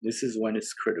 This is when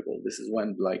it's critical. This is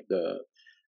when like the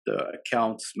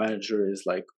accounts manager is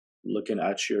like looking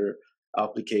at your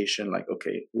application like,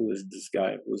 okay, who is this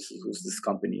guy, who's this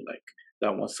company like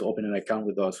that wants to open an account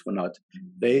with us or not.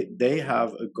 They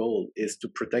have a goal is to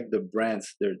protect the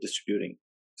brands they're distributing,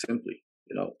 simply,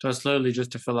 you know. So it's literally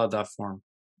just to fill out that form.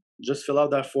 Just fill out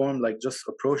that form, like just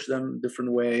approach them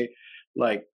different way,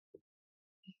 like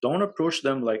don't approach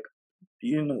them like,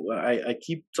 you know, I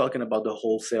keep talking about the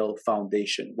Wholesale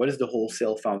Foundation. What is the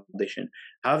Wholesale Foundation?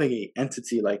 Having an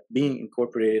entity, like being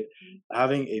incorporated,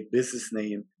 having a business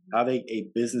name, having a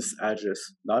business address,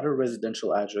 not a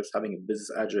residential address, having a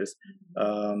business address,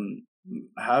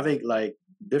 having like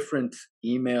different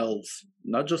emails,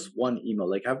 not just one email,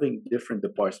 like having different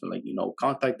departments, like, you know,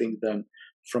 contacting them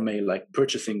from a like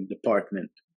purchasing department,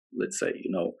 let's say,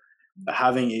 you know,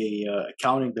 having a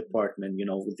accounting department, you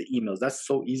know, with the emails. That's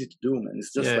so easy to do, man.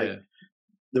 It's just like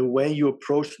the way you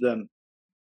approach them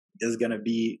is gonna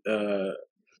be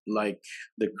like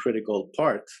the critical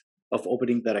part of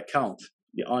opening that account.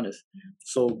 To be honest.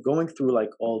 So going through like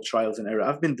all trials and error,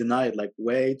 I've been denied like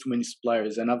way too many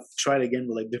suppliers, and I've tried again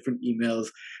with like different emails,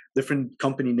 different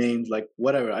company names, like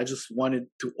whatever. I just wanted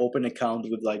to open account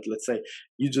with like, let's say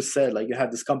you just said like you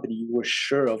had this company, you were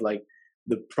sure of like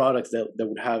the products that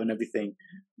would have and everything,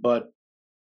 but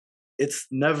it's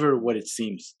never what it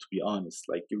seems, to be honest.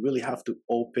 Like you really have to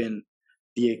open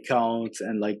the account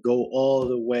and like go all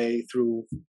the way through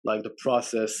like the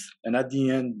process, and at the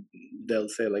end they'll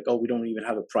say like, oh, we don't even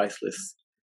have a price list.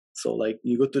 So like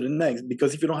you go to the next,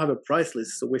 because if you don't have a price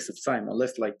list, it's a waste of time,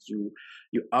 unless like you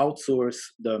outsource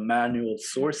the manual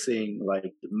sourcing,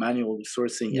 like the manual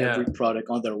sourcing every product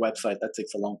on their website. That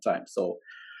takes a long time. So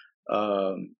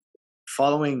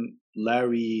following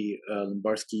Larry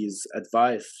Lambarski's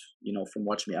advice, you know, from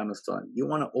Watch Me Amazon, you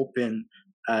want to open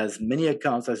as many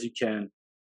accounts as you can,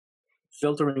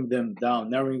 filtering them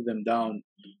down, narrowing them down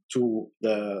to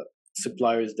the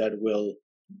suppliers that will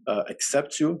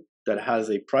accept you, that has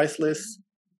a price list.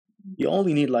 You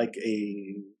only need like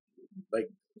a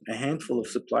handful of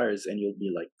suppliers, and you'll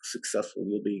be like successful.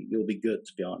 You'll be good,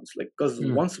 to be honest. Like because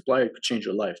one supplier could change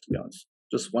your life. To be honest,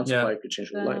 just one supplier could change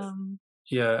your life.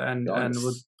 Yeah, and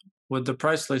with the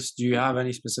price list, do you have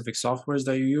any specific softwares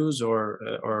that you use,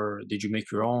 or did you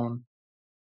make your own?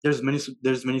 There's many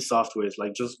softwares.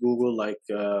 Like just Google like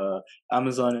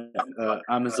Amazon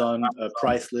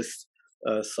price list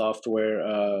software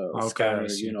scanner.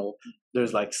 You know,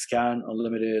 there's like Scan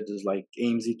Unlimited. There's like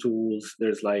AMZ tools.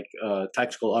 There's like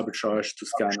Tactical Arbitrage to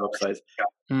scan websites.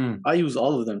 I use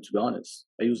all of them, to be honest.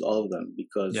 I use all of them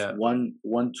because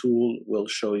one tool will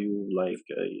show you like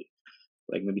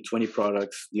maybe 20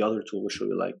 products. The other tool will show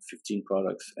you like 15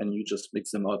 products, and you just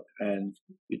mix them up and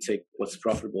you take what's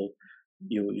profitable.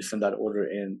 You send that order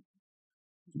in.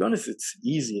 To be honest, it's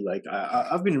easy. Like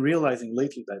I've been realizing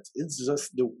lately that it's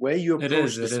just the way you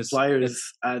approach the suppliers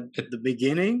at the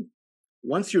beginning.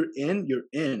 Once you're in, you're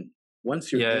in.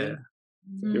 Once you're in,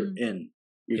 you're in.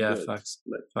 You're good. Facts.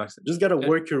 Just gotta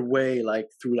work your way like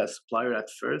through that supplier at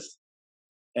first.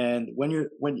 And when you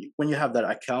have that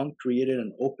account created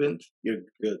and opened, you're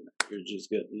good. You're just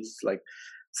good. It's like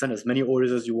send as many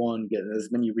orders as you want, get as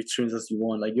many returns as you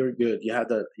want. Like you're good. You have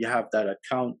that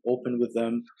account open with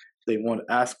them. They won't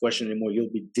ask questions anymore.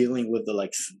 You'll be dealing with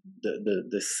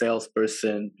the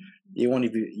salesperson. You won't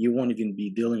even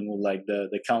be dealing with like the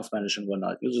accounts manager and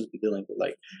whatnot. You'll just be dealing with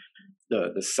like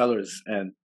the sellers,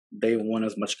 and they want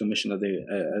as much commission as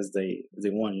they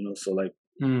want. You know, so like.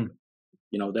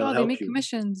 You know, they'll help they make you.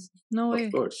 Commissions. No way.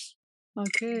 Of course.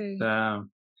 Okay.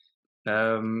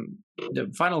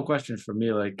 The final question for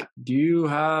me, like, do you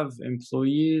have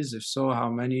employees? If so, how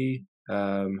many?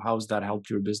 How's that helped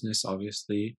your business?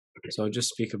 Obviously. So just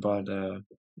speak about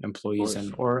employees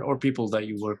and or people that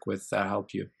you work with that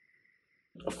help you.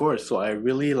 Of course. So I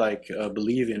really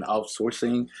believe in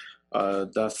outsourcing.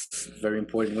 That's very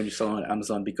important when you sell on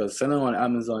Amazon, because selling on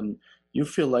Amazon, you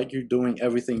feel like you're doing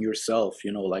everything yourself,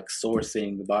 you know, like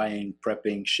sourcing, buying,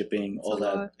 prepping, shipping, all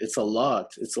that. It's a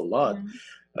lot. It's a lot.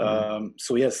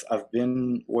 So yes, I've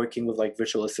been working with like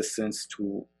virtual assistants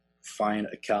to find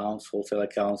accounts, wholesale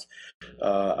accounts.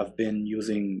 I've been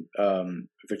using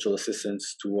virtual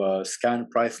assistants to scan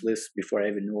price lists before I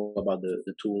even knew about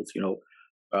the tools, you know.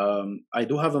 I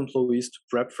do have employees to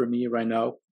prep for me right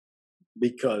now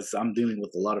because I'm dealing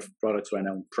with a lot of products right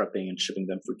now, prepping and shipping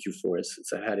them for Q4.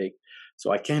 It's a headache.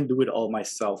 So I can't do it all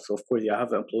myself. So of course, yeah, I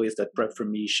have employees that prep for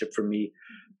me, ship for me,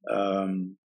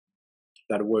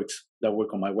 that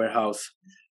work on my warehouse.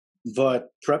 But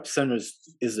prep centers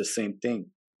is the same thing,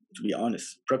 to be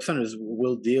honest. Prep centers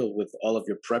will deal with all of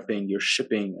your prepping, your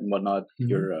shipping and whatnot,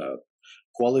 your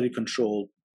quality control.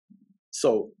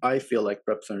 So I feel like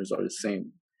prep centers are the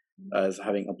same as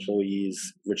having employees,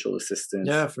 virtual assistants.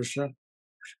 Yeah, for sure.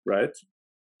 Right?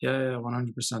 Yeah,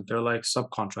 100%. They're like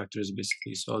subcontractors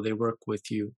basically. So they work with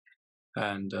you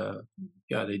and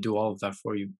yeah, they do all of that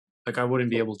for you. Like I wouldn't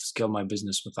be able to scale my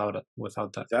business without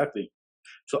that. Exactly.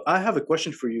 So I have a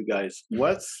question for you guys.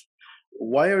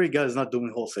 Why are you guys not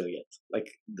doing wholesale yet?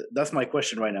 Like that's my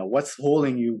question right now. What's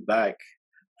holding you back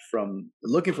from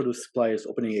looking for those suppliers,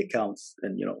 opening accounts,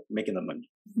 and making the money?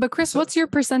 But Chris, what's your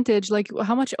percentage? Like,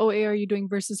 how much OA are you doing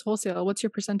versus wholesale? What's your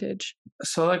percentage?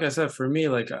 So, like I said, for me,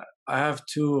 like I have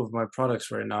 2 of my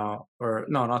products right now, or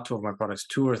no, not 2 of my products,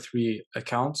 2 or 3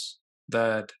 accounts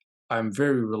that I'm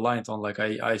very reliant on. Like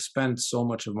I spend so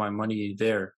much of my money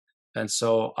there. And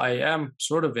so I am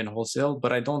sort of in wholesale,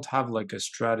 but I don't have like a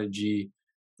strategy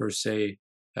per se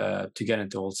to get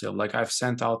into wholesale. Like I've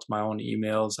sent out my own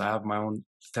emails. I have my own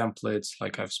templates.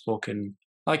 Like I've spoken,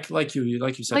 like you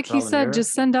said, like he said,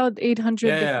 just send out 800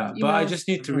 different emails. But I just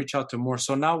need to reach out to more.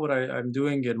 So now what I'm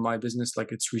doing in my business,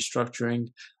 like it's restructuring.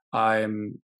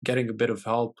 I'm getting a bit of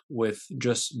help with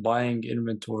just buying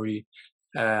inventory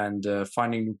and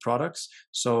finding new products.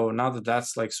 So now that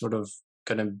that's like sort of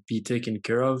gonna be taken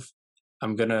care of,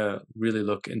 I'm gonna really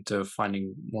look into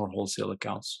finding more wholesale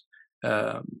accounts.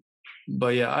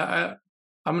 But yeah,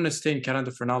 I'm gonna stay in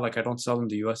Canada for now. Like I don't sell in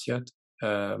the US yet.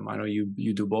 I know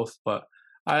you do both, but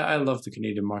I love the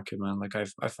Canadian market, man. Like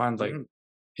I find like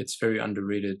it's very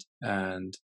underrated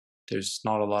and there's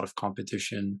not a lot of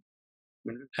competition.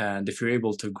 And if you're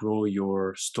able to grow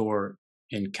your store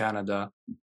in Canada,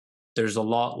 there's a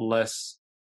lot less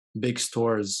big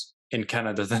stores in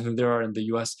Canada than there are in the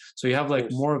US. So you have like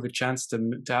more of a chance to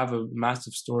have a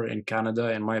massive store in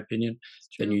Canada, in my opinion,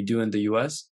 than you do in the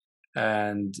US.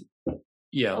 And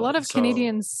yeah, a lot of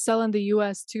Canadians sell in the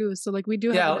US too. So like we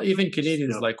do have even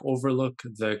Canadians like overlook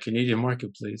the Canadian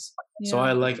marketplace. So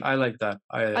I like that.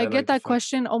 I get that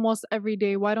question almost every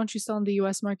day. Why don't you sell in the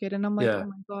US market? And I'm like, oh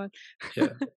my God. Yeah.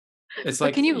 It's but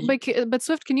like can you but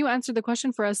Swift, can you answer the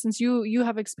question for us since you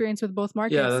have experience with both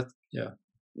markets?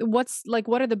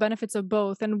 What are the benefits of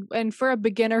both? And for a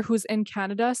beginner who's in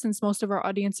Canada, since most of our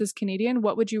audience is Canadian,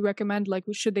 what would you recommend? Like,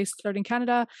 should they start in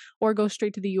Canada or go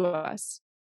straight to the US?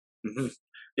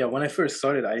 Yeah, when I first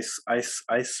started,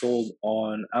 I sold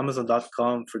on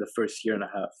Amazon.com for the first year and a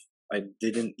half. I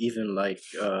didn't even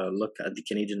look at the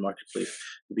Canadian marketplace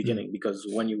at the beginning because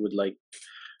when you would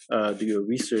do your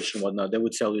research and whatnot, they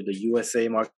would tell you the USA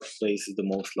marketplace is the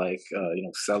most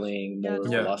selling, more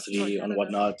velocity and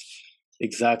whatnot.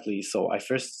 Exactly. So I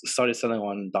first started selling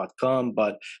on .com,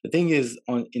 but the thing is,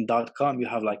 in .com you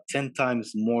have like 10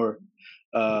 times more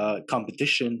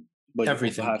competition, but you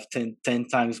also have 10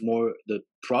 times more the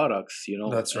products.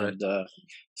 That's right. And,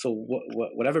 so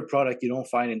whatever product you don't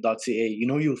find in .ca,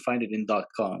 you'll find it in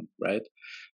 .com, right?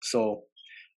 So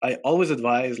I always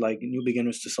advise like new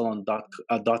beginners to sell on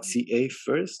 .ca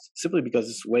first, simply because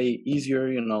it's way easier,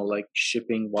 like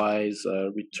shipping wise,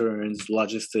 returns,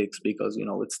 logistics, because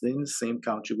it's in the same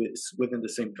country, it's within the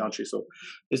same country, so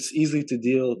it's easy to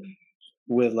deal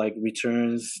with like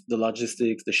returns, the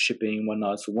logistics, the shipping,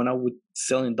 whatnot. So when I would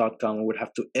sell in .com, I would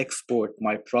have to export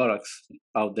my products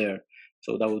out there,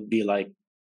 so that would be like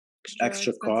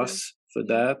extra costs for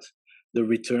that. The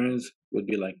returns would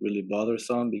be like really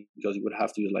bothersome because you would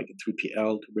have to use like a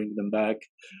 3PL to bring them back.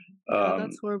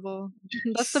 That's horrible.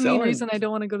 That's the main reason I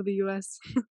don't want to go to the US.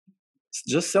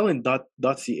 Just selling .ca,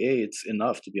 it's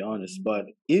enough, to be honest. But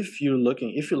if you're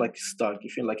like stuck,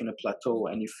 if you're like in a plateau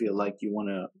and you feel like you want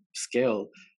to scale,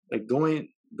 like going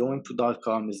to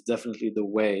 .com is definitely the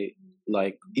way.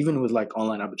 Like even with like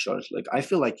online arbitrage, like I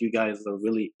feel like you guys are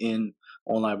really in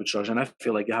online arbitrage, and I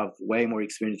feel like you have way more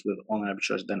experience with online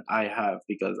arbitrage than I have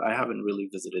because I haven't really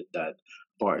visited that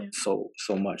part so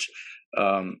much.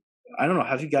 I don't know.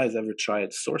 Have you guys ever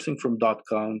tried sourcing from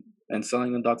 .com and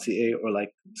selling on .ca, or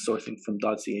like sourcing from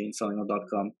 .ca and selling on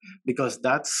 .com? Because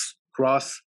that's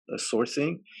cross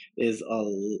sourcing is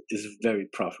very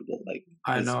profitable. Like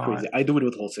it's crazy. I do it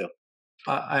with wholesale.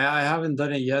 I haven't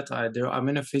done it yet. I'm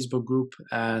in a Facebook group,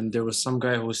 and there was some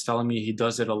guy who was telling me he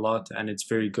does it a lot, and it's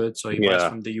very good. So he buys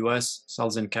from the US,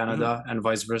 sells in Canada, and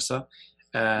vice versa.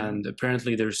 And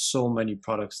apparently, there's so many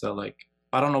products that like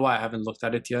I don't know why I haven't looked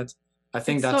at it yet, I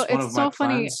think that's one of my so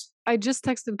funny. plans. I just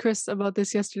texted Chris about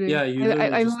this yesterday. Yeah, you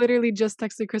literally I just literally just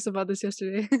texted Chris about this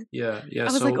yesterday. yeah. I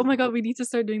was like, oh So my god, we need to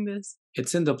start doing this.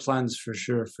 it's in the plans for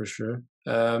sure.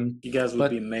 You guys would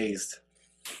But be amazed.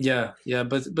 yeah.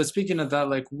 But speaking of that,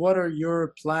 like, what are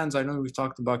your plans? I know we've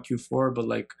talked about Q4, but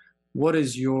like, what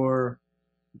is your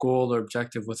goal or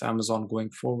objective with Amazon going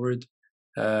forward?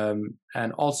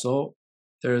 And also,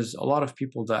 there's a lot of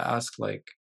people that ask, like,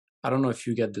 I don't know if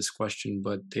you get this question,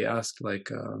 but they ask, like,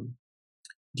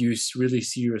 do you really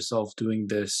see yourself doing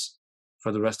this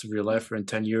for the rest of your life or in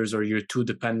 10 years, or you're too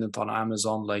dependent on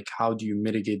Amazon? Like, how do you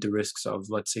mitigate the risks of,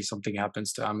 let's say, something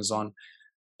happens to Amazon?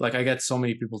 Like, I get so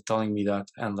many people telling me that,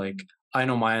 and like, I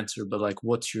know my answer, but like,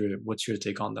 what's your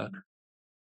take on that?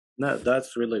 No,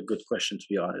 that's really a good question, to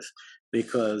be honest,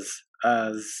 because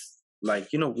as like,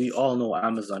 we all know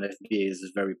Amazon FBA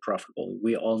is very profitable.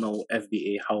 We all know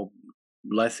FBA, how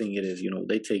blessing it is.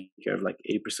 They take care of like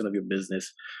 80% of your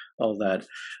business, all that.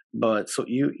 But so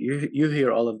you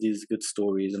hear all of these good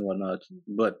stories and whatnot,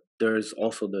 but there's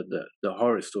also the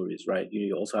horror stories, right?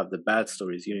 You also have the bad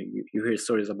stories. You hear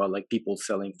stories about like people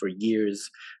selling for years,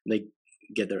 they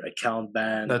get their account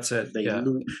banned. That's it. Yeah.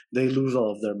 They lose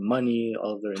all of their money,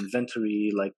 all of their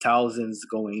inventory, like thousands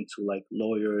going to like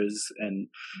lawyers and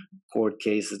court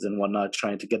cases and whatnot,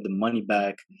 trying to get the money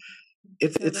back.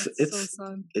 It's so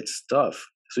sad. it's tough.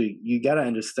 So you gotta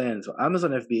understand. So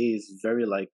Amazon FBA is very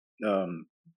like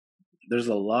there's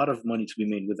a lot of money to be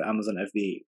made with Amazon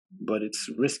FBA, but it's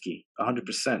risky,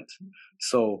 100%.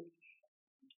 So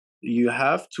you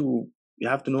have to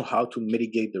know how to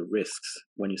mitigate the risks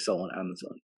when you sell on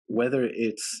Amazon, whether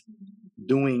it's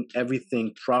doing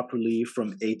everything properly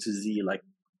from A to Z, like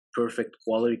perfect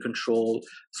quality control,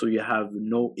 so you have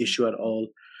no issue at all,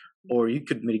 or you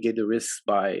could mitigate the risks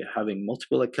by having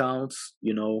multiple accounts,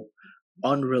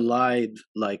 unrelied,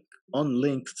 like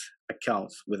unlinked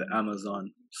accounts with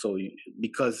Amazon. So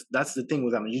because that's the thing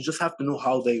with Amazon, you just have to know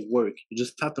how they work. You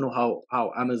just have to know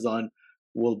how Amazon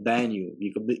will ban you.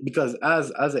 Because as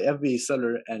a FBA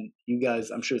seller, and you guys,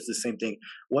 I'm sure it's the same thing.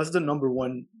 What's the number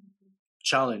one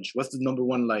challenge? What's the number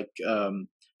one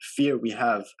fear we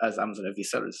have as Amazon FBA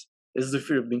sellers? Is the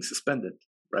fear of being suspended,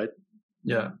 right?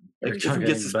 Yeah. Like if we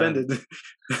get suspended,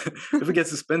 if we get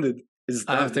suspended, it's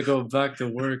done. I have to go back to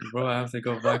work, bro. I have to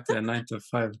go back to a 9 to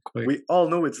 5 quick. We all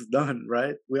know it's done,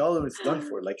 right? We all know it's done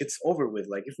for. Like it's over with.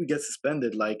 Like if we get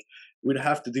suspended, like we'd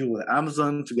have to deal with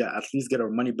Amazon to at least get our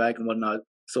money back and whatnot.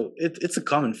 So it's a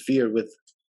common fear with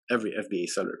every FBA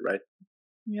seller, right?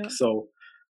 Yeah. So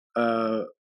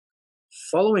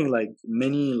following like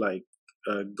many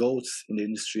goats in the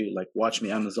industry, like Watch Me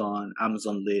Amazon,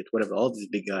 Amazon Lit, whatever, all these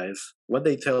big guys, what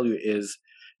they tell you is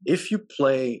if you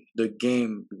play the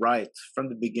game right from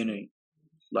the beginning,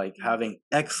 like having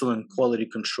excellent quality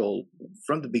control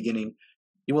from the beginning,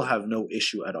 you will have no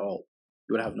issue at all.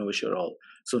 You would have no issue at all.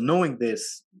 So knowing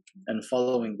this and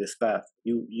following this path,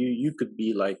 you could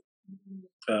be like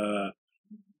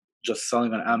just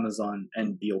selling on Amazon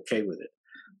and be okay with it.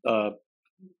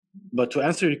 But to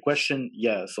answer your question,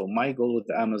 yeah. So my goal with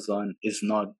Amazon is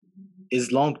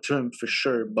long term for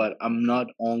sure, but I'm not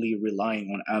only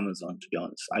relying on Amazon, to be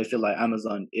honest. I feel like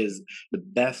Amazon is the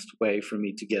best way for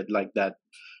me to get like that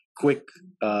quick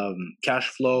cash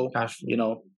flow.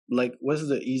 Like what's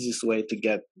the easiest way to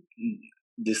get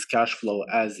this cash flow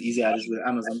as easy as with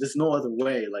Amazon? There's no other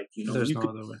way. Like there's no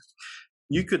other way.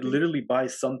 You could literally buy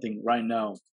something right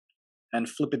now and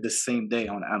flip it the same day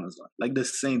on Amazon, like the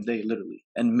same day, literally,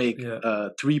 and make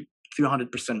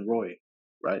 300% ROI,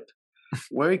 right?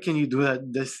 Where can you do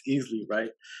that this easily, right?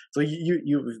 So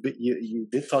you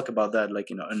did talk about that, like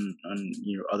on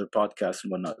your other podcasts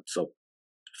and whatnot. So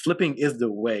flipping is the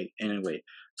way anyway.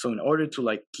 So in order to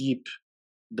like keep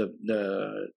the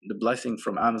blessing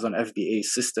from Amazon FBA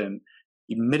system,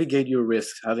 you mitigate your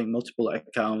risks, having multiple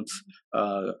accounts,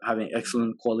 having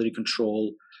excellent quality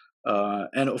control.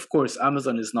 And of course,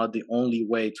 Amazon is not the only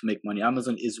way to make money.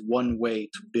 Amazon is one way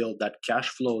to build that cash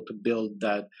flow, to build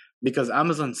that, because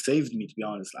Amazon saved me, to be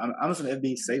honest. Amazon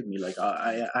FBA saved me. Like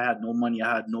I had no money.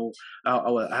 I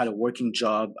had a working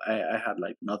job. I had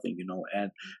like nothing,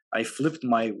 and I flipped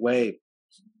my way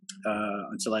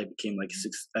until I became like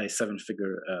a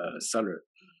 7-figure seller.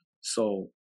 So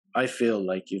I feel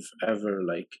like if ever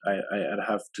like I'd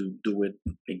have to do it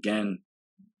again,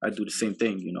 I'd do the same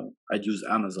thing, I'd use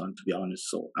Amazon, to be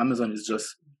honest. So Amazon is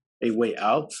just a way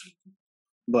out,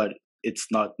 but it's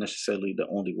not necessarily the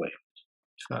only way.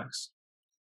 Facts.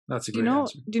 That's a great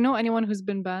answer. Do you know anyone who's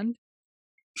been banned?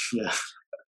 Yeah.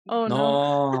 Oh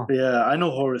no. Yeah, I know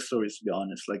horror stories, to be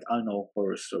honest. Like I know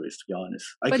horror stories, to be honest.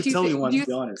 I could tell you one, to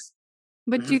be honest.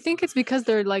 But do you think it's because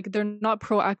they're not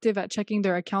proactive at checking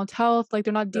their account health, like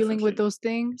they're not dealing with Definitely. those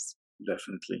things?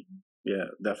 Definitely. Yeah,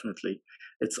 definitely.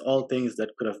 It's all things that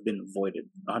could have been avoided,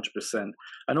 100%.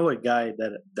 I know a guy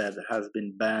that has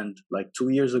been banned like 2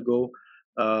 years ago.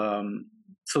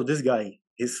 So this guy,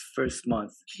 his first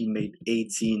month, he made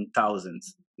 18,000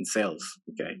 in sales.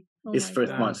 Okay, Oh his my first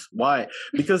god. Damn. month. Why?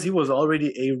 Because he was already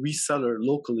a reseller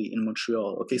locally in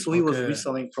Montreal. Okay, so he was Okay.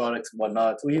 reselling products and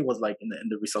whatnot. So he was like in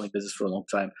the reselling business for a long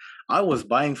time. I was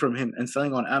buying from him and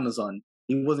selling on Amazon.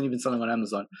 He wasn't even selling on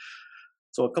Amazon.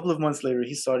 So a couple of months later,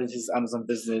 he started his Amazon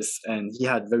business, and he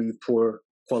had very poor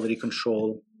quality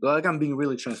control. Like, I'm being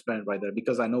really transparent right there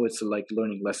because I know it's a like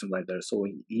learning lesson right there. So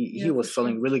he Yeah, for was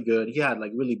selling sure. really good. He had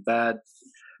like really bad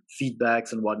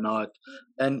feedbacks and whatnot,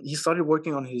 and he started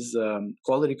working on his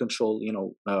quality control.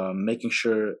 Making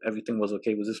sure everything was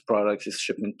okay with his products, his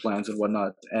shipment plans and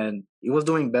whatnot. And he was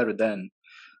doing better then.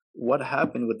 What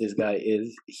happened with this guy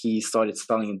is he started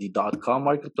selling in the .com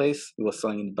marketplace. He was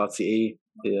selling in the .ca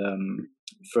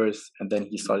first, and then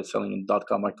he started selling in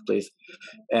 .com marketplace.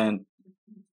 And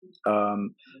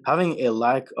having a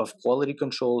lack of quality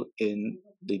control in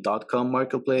the .com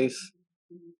marketplace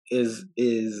is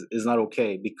not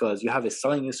okay, because you have a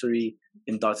selling history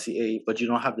in .ca, but you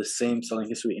don't have the same selling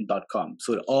history in .com.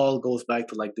 So it all goes back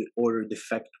to like the order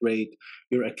defect rate,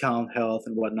 your account health,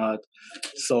 and whatnot.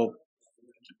 So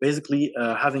basically,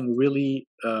 having really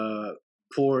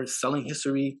poor selling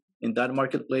history in that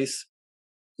marketplace,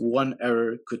 one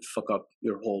error could fuck up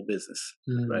your whole business,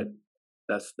 right?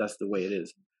 That's the way it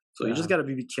is. So you just Yeah. gotta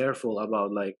be careful about,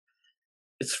 like,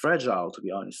 it's fragile, to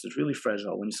be honest. It's really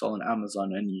fragile when you sell on Amazon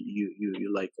and you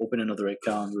like open another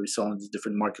account, you're selling this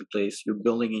different marketplace, you're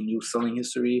building a new selling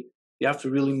history. You have to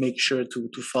really make sure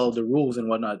to follow the rules and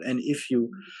whatnot. And if you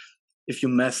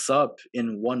mess up in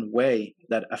one way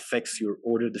that affects your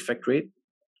order defect rate,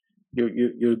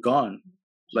 you're gone.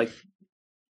 Like,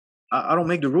 I don't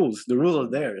make the rules. The rules are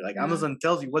there. Like, Yeah. Amazon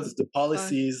tells you what's the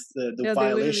policies, the Yeah, they literally do.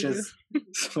 violations.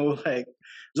 So like,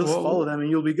 just follow Well, them and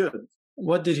you'll be good.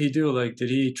 what did he do? Like, did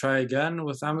he try again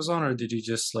with Amazon, or did he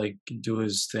just like do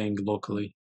his thing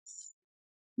locally?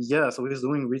 Yeah, so he's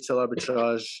doing retail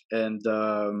arbitrage, and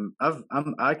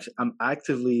I'm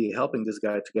actively helping this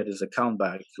guy to get his account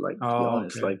back. Like, to be Oh,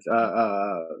 honest, okay.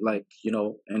 like,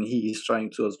 and he's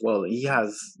trying to as well. He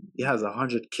has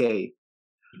 100K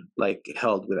like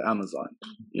held with Amazon.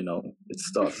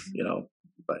 It's tough.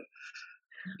 But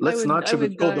let's not I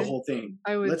would sugarcoat the die. whole thing.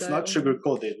 I would Let's die. not Oh my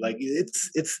sugarcoat it. Like,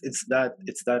 it's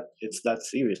that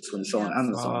serious when you sell on yeah.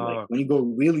 Amazon. Like, Fuck. when you go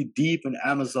really deep in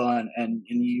Amazon and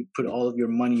you put all of your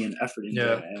money and effort in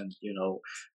there, Yeah. and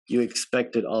you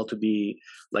expect it all to be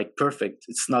like perfect.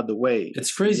 It's not the way.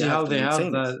 It's You crazy have how to they have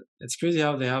maintain it. that. It's crazy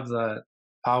how they have that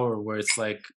power where it's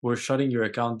like, we're shutting your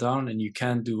account down and you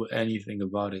can't do anything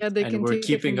about it. Yeah, they And can we're take it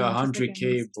from keeping you in 2 100K,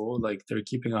 seconds. bro. Like, they're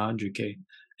keeping 100K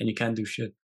and you can't do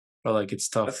shit. Or like, it's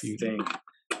tough. That's the thing.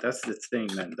 That's the thing,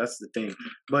 man. That's the thing.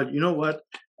 But you know what?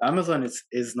 Amazon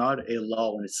is not a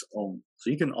law on its own. So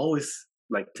you can always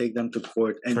like take them to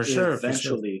court, and For sure, for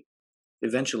sure.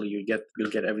 eventually you'll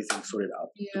get everything sorted out.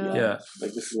 To be Yeah. Yeah. honest.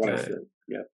 Like, this is what I Yeah. feel.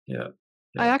 Yeah. Yeah.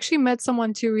 I actually met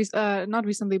someone too, not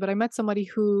recently, but I met somebody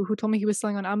who told me he was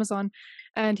selling on Amazon,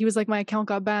 and he was like, my account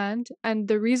got banned, and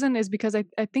the reason is because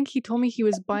I think he told me he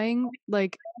was buying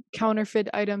like counterfeit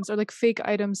items or like fake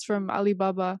items from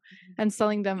Alibaba and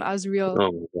selling them as real.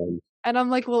 Oh my god. And I'm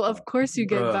like, well, of course you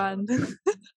get Bruh. banned.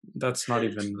 That's not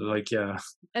even like, yeah.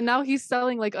 And now he's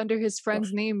selling like under his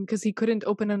friend's name because he couldn't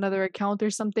open another account or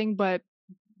something. But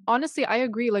honestly, I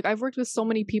agree. Like, I've worked with so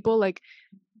many people. Like,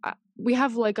 we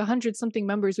have like 100 something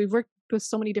members. We've worked with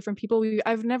so many different people.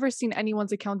 I've never seen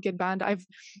anyone's account get banned. I've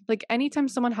like, anytime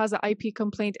someone has an IP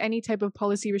complaint, any type of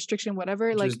policy restriction,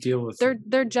 whatever, like, Just deal with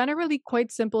they're generally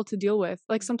quite simple to deal with.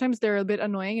 Like, sometimes they're a bit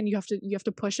annoying and you have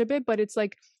to push a bit, but it's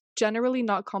like generally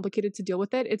not complicated to deal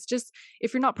with it. It's just,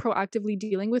 if you're not proactively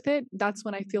dealing with it, that's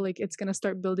when I feel like it's gonna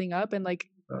start building up and like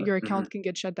your account can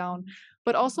get shut down.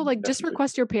 But also, like, just Definitely.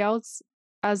 request your payouts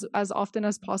as often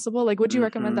as possible. Like, would you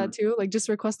recommend that too? Like, just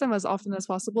request them as often as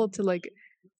possible to like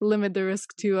limit the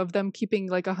risk too of them keeping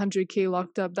like 100K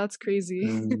locked up. That's crazy.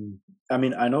 I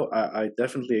mean, I know, I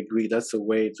definitely agree. That's a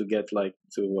way to get like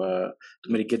to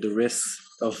mitigate the risks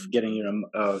of getting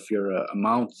your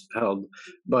amount held.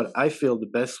 But I feel the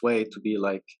best way to be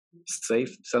like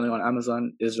safe selling on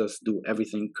Amazon is just do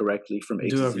everything correctly from A do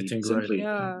to Z. everything right. Simply,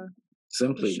 Yeah,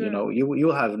 simply, sure.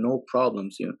 you'll have no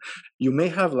problems. You may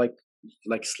have like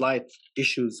slight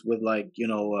issues with like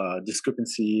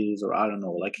discrepancies, or I don't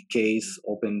know, like a case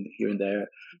open here and there.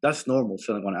 That's normal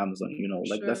selling on Amazon.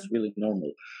 Like, that's Sure. really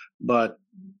normal. But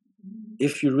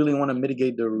if you really want to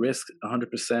mitigate the risk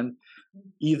 100%,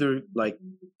 either like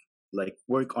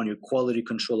work on your quality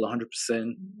control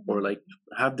 100%, or like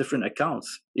have different accounts.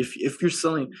 If you're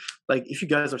selling, like if you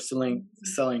guys are selling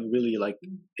really like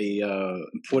a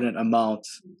important amount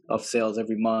of sales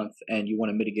every month, and you want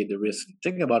to mitigate the risk,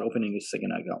 think about opening a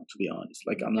second account, to be honest.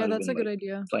 Like I'm Yeah, not that's even a good like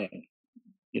idea. playing,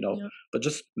 you know. Yeah. But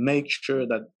just make sure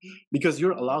that, because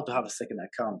you're allowed to have a second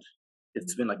account.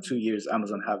 It's been like 2 years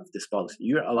Amazon have this policy,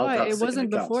 you're allowed Oh, to have a it second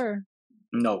wasn't account. before.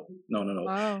 No.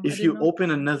 Wow, I If didn't you know.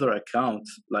 open another account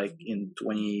like in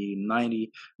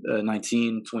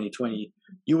 2020,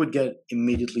 you would get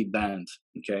immediately banned.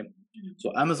 Okay.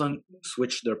 So Amazon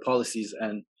switched their policies,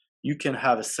 and you can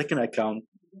have a second account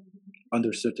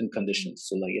under certain conditions.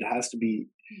 So like it has to be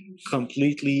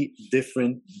completely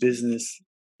different business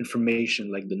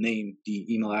information, like the name, the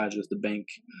email address, the bank,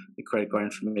 the credit card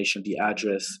information, the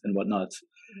address, and whatnot.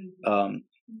 Um,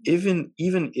 even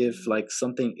if like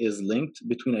something is linked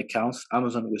between accounts,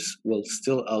 Amazon will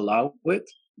still allow it,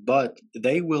 but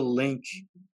they will link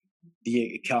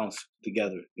the accounts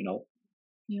together, you know.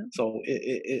 Yeah. So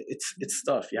it's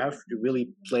tough. You have to really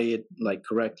play it like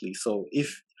correctly. So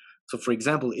for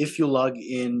example, if you log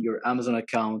in your Amazon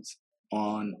account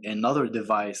on another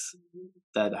device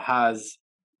that has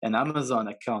an Amazon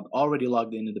account already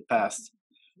logged in the past,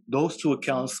 those two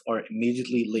accounts are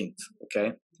immediately linked.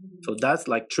 Okay, so that's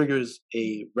like triggers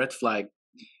a red flag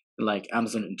in like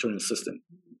Amazon internal system.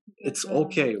 It's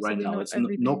okay So right they now. know It's no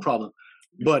everything. problem.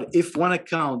 But if one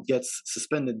account gets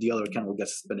suspended, the other account will get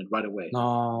suspended right away.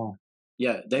 No.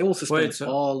 Yeah, they will suspend Wait, so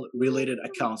all related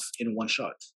accounts in one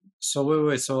shot.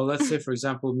 wait. So let's say, for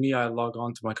example, me, I log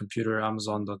on to my computer,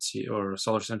 Amazon.c or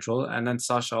Seller Central, and then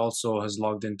Sasha also has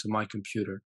logged into my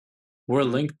computer. We're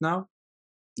Mhm. linked now?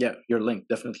 Yeah, you're linked,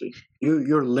 definitely.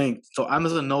 You're linked. So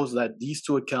Amazon knows that these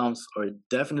two accounts are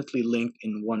definitely linked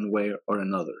in one way or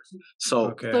another. So So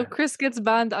Okay. if Chris gets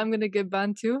banned, I'm gonna get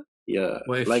banned too. yeah,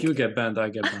 Well, if like you get banned, I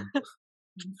get banned.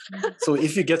 so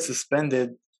if you get suspended,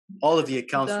 all of the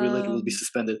accounts related will be Damn.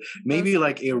 suspended. Maybe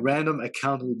like a random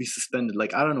account will be suspended.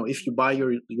 Like I don't know, if you buy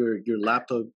your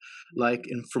laptop like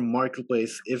in from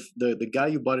marketplace, if the guy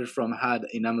you bought it from had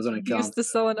an Amazon He account, used to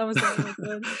sell on Amazon. Oh my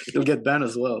god. you'll get banned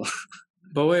as well.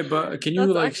 But wait, but can you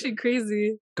That's like, actually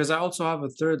crazy. because I also have a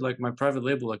third, like my private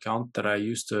label account that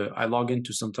I log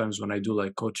into sometimes when I do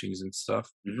like coachings and stuff.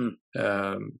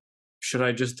 Hmm. Should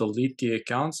I just delete the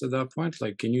accounts at that point?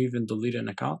 Like, can you even delete an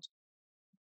account?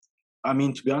 I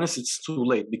mean, to be honest, it's too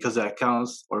late because the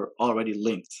accounts are already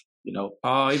linked. You know.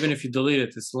 Oh, even if you delete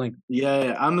it, it's linked.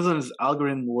 Yeah, Amazon's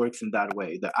algorithm works in that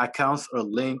way. The accounts are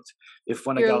linked. If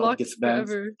one You're account locked gets banned,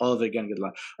 forever. all of them gonna get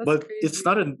locked. That's But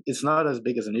crazy. it's not as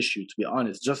big as an issue, to be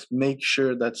honest. Just make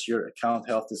sure that your account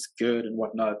health is good and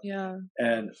whatnot. Yeah.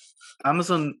 And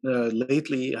Amazon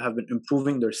lately have been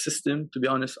improving their system. To be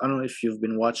honest, I don't know if you've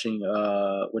been watching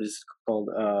what is it called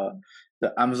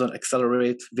the Amazon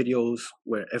Accelerate videos,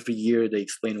 where every year they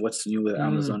explain what's new with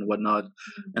Amazon and whatnot.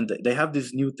 And they have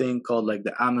this new thing called like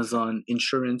the Amazon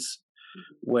Insurance,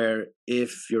 where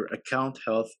if your account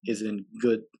health is in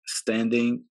good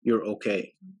standing, you're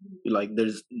okay. Like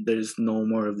there's no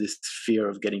more of this fear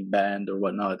of getting banned or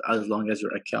whatnot, as long as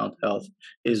your account health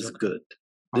is okay. good.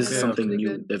 This is Okay, something okay. new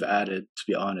Good. they've added, to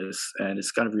be honest, and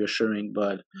it's kind of reassuring.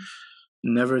 But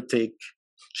never take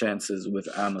chances with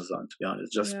Amazon, to be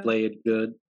honest. Just Yeah. play it good,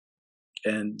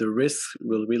 and the risks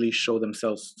will really show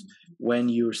themselves when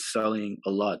you're selling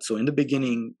a lot. So in the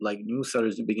beginning, like new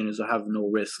sellers and beginners will have no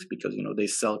risk because they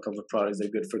sell a couple of products, they're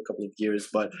good for a couple of years.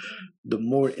 But the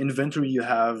more inventory you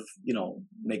have,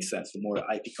 makes sense. The more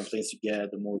IP complaints you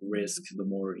get, the more risk, the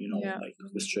more Yeah. like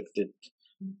restricted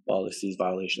policies,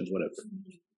 violations, whatever.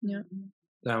 Yeah.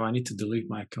 Damn, I need to delete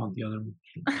my account, the other one.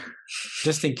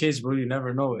 Just in case, bro, you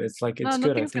never know. It's like, it's No, good. I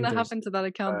nothing's think gonna happen to that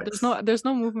account. Facts. There's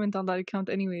no movement on that account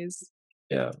anyways.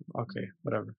 Yeah, okay,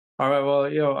 whatever. All right,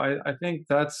 well, I think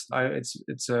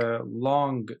it's a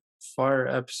long fire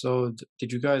episode.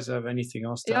 Did you guys have anything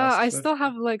else to Yeah, ask? I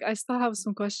Seth? still have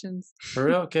some questions. For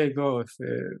real? Okay, go. If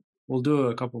we'll do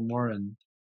a couple more and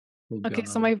we'll be Okay, on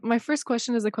so that. my first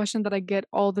question is a question that I get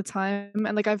all the time,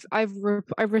 and like I've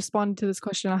responded to this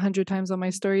question 100 times on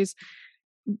my stories.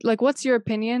 Like, what's your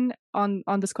opinion on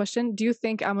this question? Do you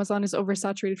think Amazon is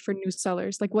oversaturated for new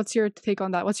sellers? Like, what's your take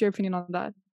on that? What's your opinion on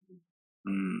that?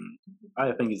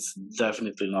 I think it's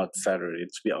definitely not saturated,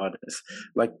 to be honest.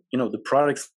 Like, the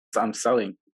products I'm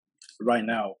selling right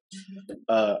now,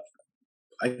 I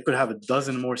could have a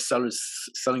dozen more sellers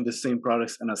selling the same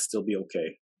products and I'd still be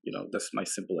okay. That's my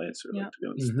simple answer. Yeah. Like, to be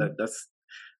honest, Mhm.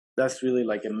 that's really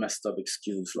like a messed up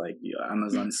excuse. Like,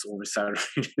 Amazon is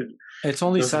oversaturated. It's It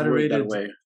only doesn't work that saturated.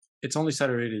 way. it's only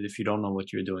saturated if you don't know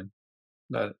what you're doing.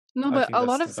 That No, I but think a that's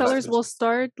lot the of best sellers way will to.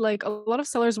 start like a lot of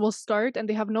sellers will start and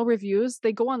they have no reviews.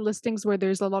 They go on listings where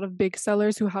there's a lot of big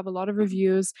sellers who have a lot of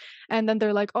reviews, and then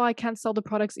they're like, "Oh, I can't sell the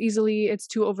products easily. It's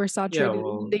too Yeah, oversaturated."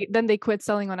 well, They quit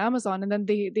selling on Amazon, and then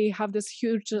they have this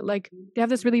huge like they have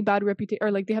this really bad reputation, or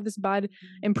like they have this bad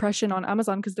impression on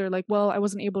Amazon because they're like, "Well, I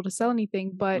wasn't able to sell anything."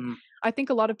 But Mm. I think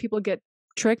a lot of people get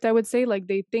tricked, I would say. Like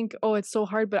they think, "Oh, it's so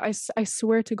hard," but I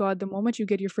swear to God, the moment you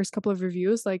get your first couple of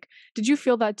reviews, like did you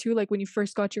feel that too? Like when you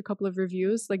first got your couple of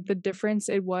reviews, like the difference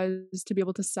it was to be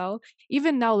able to sell?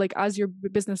 Even now, like as your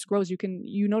business grows,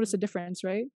 you notice a difference,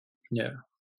 right? yeah,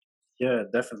 Yeah,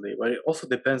 definitely. But it also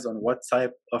depends on what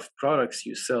type of products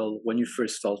you sell when you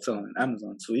first start selling on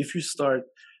Amazon. So if you start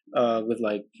with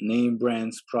like name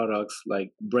brands products, like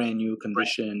brand new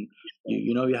condition,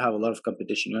 you know you have a lot of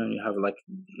competition. You know you have like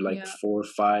Yeah. 4,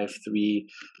 5, 3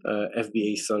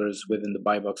 FBA sellers within the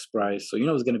buy box price. So you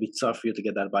know it's going to be tough for you to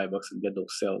get that buy box and get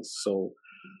those sales. So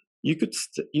you could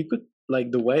like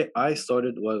the way I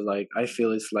started was like I feel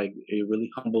it's like a really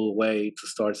humble way to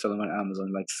start selling on Amazon,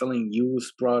 like selling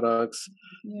used products,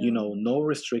 you Yeah. know, no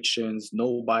restrictions, no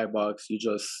buy box. You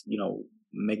just, you know,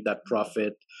 make that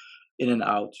profit in and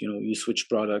out. You know, you switch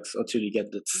products until you get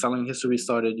the selling history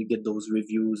started, you get those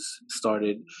reviews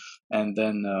started, and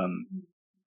then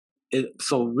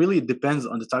so really it depends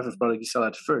on the type of product you sell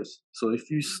at first. So if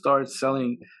you start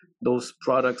selling those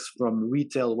products from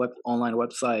retail online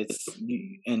websites,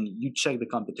 and you check the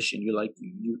competition,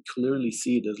 you clearly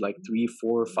see there's like 3,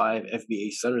 4, 5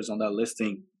 FBA sellers on that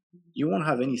listing. You won't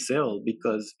have any sale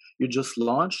because you just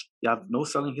launched, you have no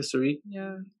selling history,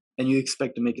 Yeah. and you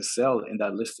expect to make a sale in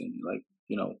that listing. Like,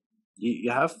 you know,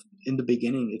 you have in the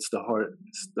beginning, it's the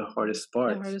hardest The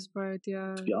part, hardest part,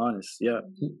 yeah. to be honest. Yeah.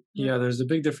 yeah. There's a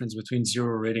big difference between 0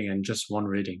 rating and just 1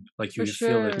 rating. Like For you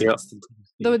feel it sure. Yeah.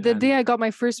 instantaneously, The day I got my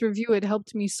first review, it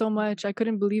helped me so much. I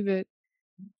couldn't believe it.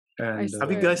 I and Have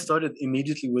you swear. guys started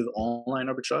immediately with online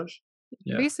arbitrage?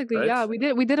 yeah, Basically, Right? yeah,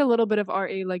 we did a little bit of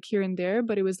RA like here and there,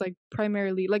 but it was like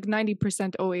primarily like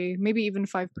 90% OA, maybe even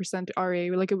 5% RA,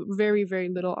 like a very, very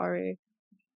little RA.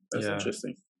 That's yeah.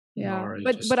 interesting. No, Yeah. right,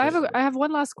 But just I have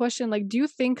one last question. Like, do you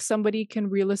think somebody can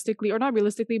realistically, or not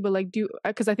realistically, but like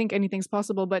because I think anything's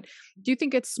possible, but do you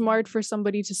think it's smart for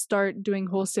somebody to start doing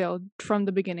wholesale from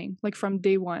the beginning, like from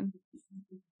day one?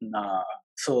 Nah.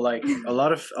 So like a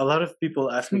lot of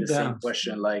people ask me the same damn.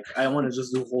 question. Like, I want to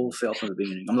just do wholesale from the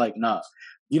beginning. I'm like, nah.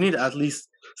 You need at least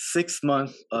 6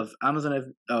 months of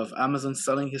Amazon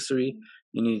selling history.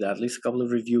 You need at least a couple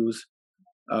of reviews.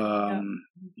 Yeah.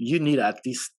 You need at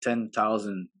least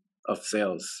 10,000 of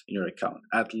sales in your account,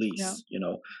 at Yeah. least, you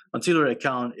know, until your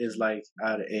account is like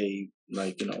at a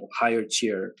like, you know, higher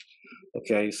tier.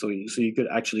 Okay, so you could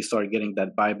actually start getting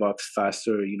that buy box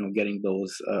faster, you know, getting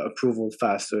those approval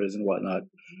faster and whatnot.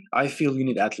 I feel you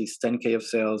need at least 10K of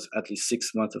sales, at least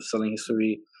 6 months of selling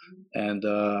history, and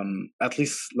at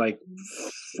least like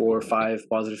 4 or 5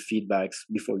 positive feedbacks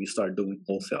before you start doing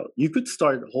wholesale. You could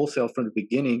start wholesale from the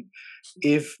beginning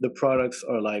if the products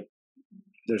are like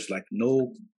there's like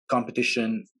no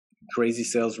competition, crazy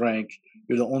sales rank.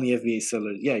 You're the only FBA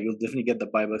seller. Yeah, you'll definitely get the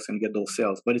buybacks and get those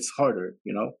sales, but it's harder,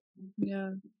 you know.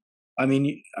 Yeah. I mean,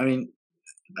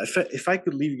 if I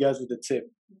could leave you guys with a tip,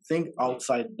 think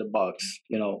outside the box.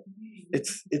 You know,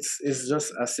 it's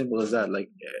just as simple as that. Like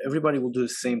everybody will do the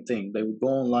same thing. They would go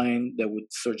online. They would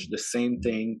search the same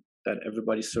thing that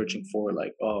everybody's searching for.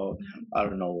 Like, oh, I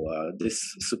don't know, this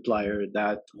supplier,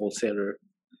 that wholesaler.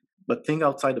 But think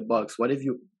outside the box. What if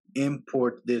you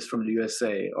import this from the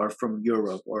USA or from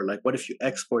Europe, or like what if you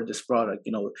export this product?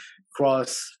 You know,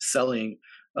 cross selling,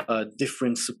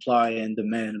 different supply and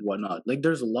demand and whatnot. Like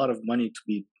there's a lot of money to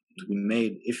be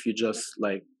made if you just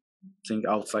like think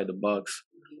outside the box.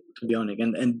 To be honest,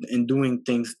 and doing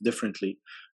things differently.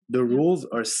 The Yeah. rules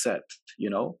are set, you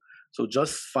know. So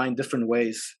just find different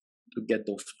ways to get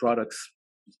those products,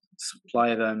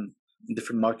 supply them in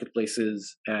different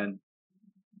marketplaces, and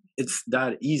it's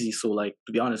that easy. So like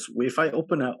to be honest, if I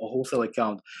open a wholesale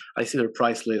account, I see their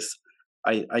price list.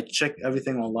 I check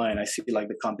everything online. I see like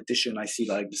the competition. I see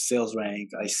like the sales rank.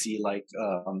 I see like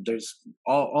there's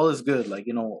all is good. Like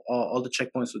you know all the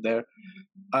checkpoints are there.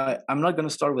 I'm not gonna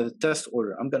start with a test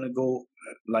order. I'm gonna go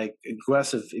like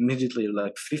aggressive immediately,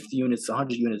 like 50 units,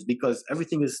 100 units, because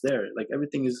everything is there. Like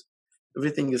everything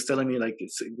is telling me like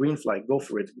it's a green flag. Go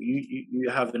for it.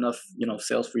 You have enough, you know,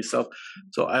 sales for yourself.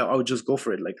 So I would just go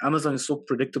for it. Like Amazon is so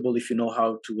predictable if you know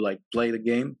how to like play the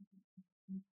game,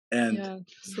 and Yeah.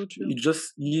 So true.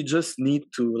 you just need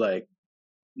to like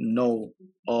know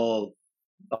all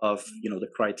of, you know,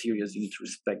 the criteria you need to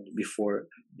respect before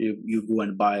you go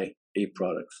and buy a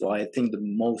product. So I think the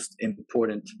most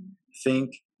important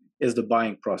thing is the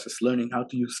buying process, learning how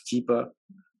to use Keepa,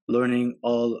 learning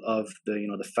all of the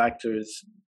the factors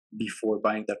before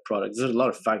buying that product. There's a lot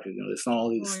of factors. It's not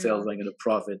only the sales, like the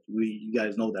profit. You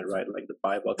guys know that, right? Like the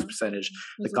buy box percentage,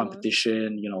 the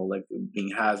competition. Like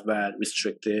being hazmat,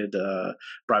 restricted,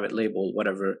 private label,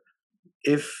 whatever.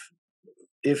 If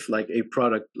like a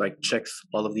product like checks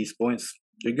all of these points,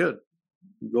 you're good.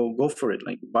 Go for it.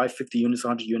 Like buy 50 units,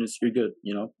 100 units, you're good.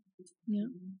 Yeah.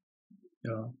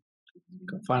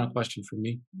 Final question for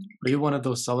me: are you one of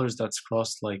those sellers that's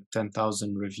crossed like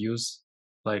 10,000 reviews,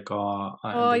 like Oh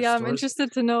yeah, I'm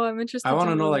interested to know. I want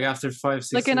to know, like after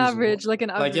 5-6 like an years, average, like an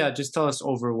average. Like, yeah, just tell us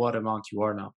over what amount you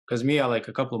are now. Because me, like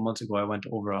a couple of months ago, I went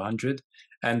over 100,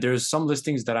 and there's some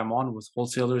listings that I'm on with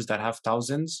wholesalers that have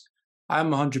thousands.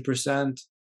 I'm 100%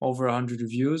 over 100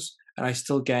 reviews, and I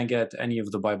still can't get any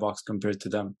of the buy box compared to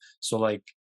them. So like,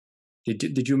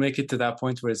 did you make it to that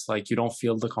point where it's like you don't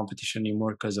feel the competition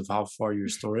anymore because of how far your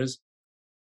store is?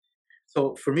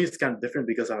 So for me, it's kind of different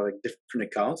because I have like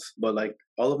different accounts, but like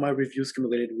all of my reviews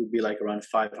cumulated would be like around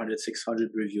 500, 600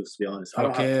 reviews, to be honest. I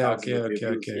don't have thousands of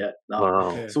reviews yet. No.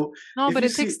 Wow. So no, but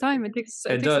it takes time. It takes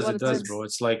it takes a lot of does, time. bro.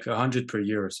 It's like 100 per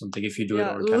year or something if you do it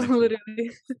organically.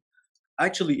 Literally.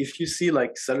 Actually, if you see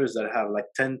like sellers that have like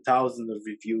 10,000 of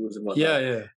reviews and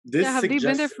whatnot, this have they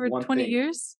been there for 20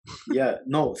 years? Yeah,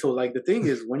 no. So like the thing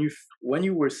is, when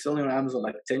you were selling on Amazon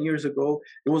like 10 years ago,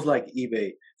 it was like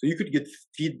eBay. So you could get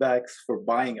feedbacks for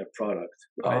buying a product,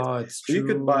 right? Oh, it's so true. You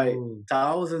could buy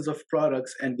thousands of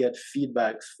products and get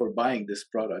feedbacks for buying these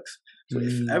products. So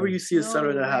if ever you see a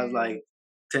seller that has like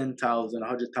 10,000,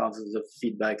 100,000 of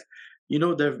feedbacks,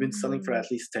 they've been selling for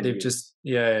at least 10 They've years. just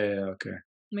okay.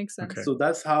 Makes sense. Okay. So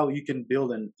that's how you can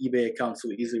build an eBay account so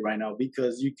easily right now,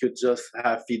 because you could just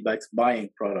have feedbacks buying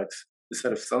products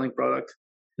instead of selling products.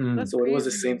 So it was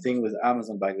the same thing with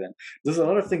Amazon back then. There's a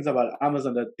lot of things about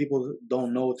Amazon that people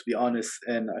don't know, to be honest,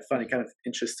 and I find it kind of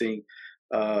interesting.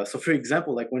 So for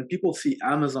example, like when people see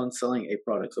Amazon selling a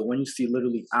product, so when you see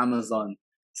literally Amazon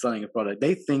selling a product,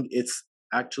 they think it's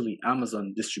actually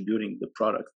Amazon distributing the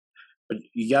product. But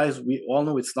you guys, we all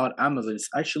know it's not Amazon. It's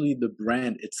actually the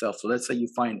brand itself. So let's say you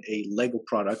find a Lego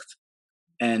product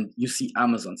and you see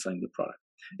Amazon selling the product.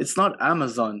 It's not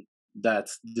Amazon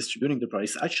that's distributing the product.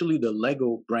 It's actually the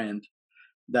Lego brand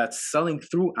that's selling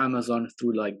through Amazon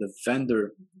through like the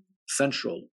vendor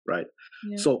central, right?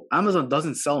 Yeah. So Amazon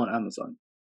doesn't sell on Amazon.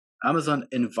 Amazon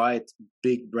invite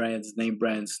big brands, name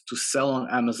brands to sell on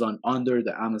Amazon under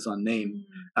the Amazon name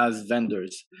as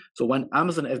vendors. So when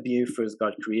Amazon FBA first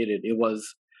got created, it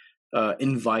was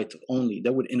invite only.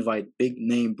 They would invite big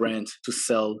name brands to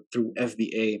sell through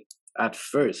FBA at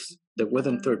first. There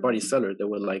wasn't third-party sellers. There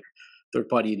were like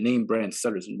third-party name brand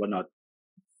sellers and whatnot.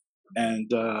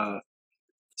 And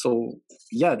so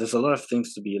yeah, there's a lot of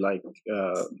things to be like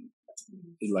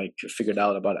figured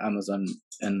out about Amazon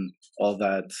and all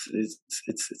that.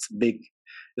 It's big.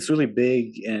 It's really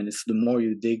big, and it's the more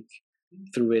you dig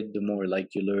through it, the more like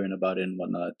you learn about it and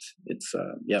whatnot. It's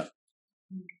yeah,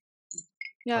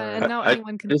 and now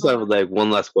anyone can. I just have like one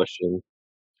last question.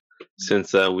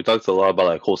 Since we talked a lot about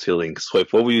like wholesaling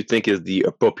Swift, what would you think is the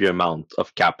appropriate amount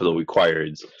of capital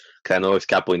required? Because I know it's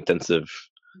capital intensive.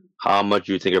 How much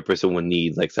do you think a person would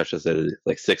need, like such as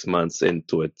like 6 months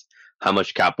into it? How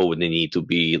much capital would they need to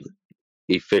be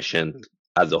efficient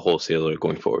as a wholesaler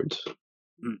going forward?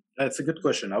 That's a good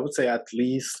question. I would say at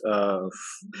least $5,000,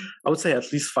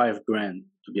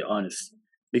 to be honest,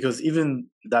 because even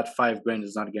that $5,000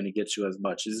 is not going to get you as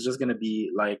much. It's just going to be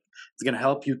like, it's going to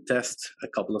help you test a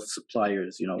couple of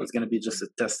suppliers. It's going to be just a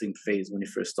testing phase when you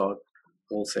first start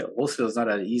wholesale. Wholesale is not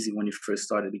that easy when you first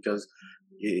started because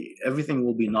everything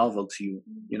will be novel to you.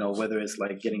 Whether it's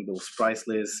like getting those price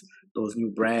lists, those new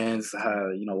brands,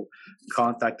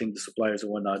 contacting the suppliers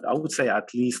and whatnot. I would say at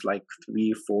least like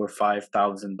 $3,000, $4,000,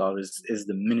 $5,000 is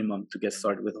the minimum to get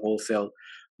started with wholesale.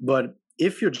 But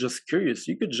if you're just curious,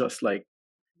 you could just like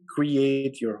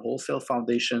create your wholesale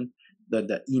foundation,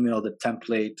 the email, the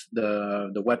template,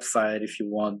 the website, if you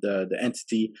want, the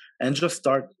entity, and just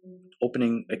start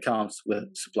opening accounts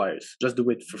with suppliers. Just do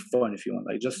it for fun if you want.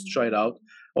 Like just try it out,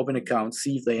 open accounts,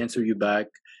 see if they answer you back,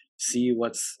 see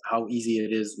how easy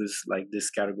it is with like this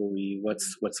category,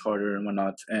 what's harder and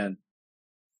whatnot. And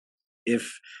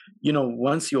if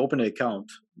once you open an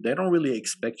account, they don't really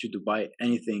expect you to buy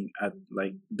anything at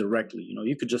like directly.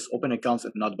 You could just open accounts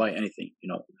and not buy anything.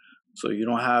 So you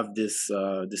don't have this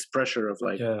pressure of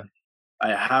like,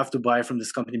 I have to buy from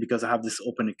this company because I have this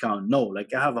open account. No,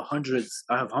 like I have hundreds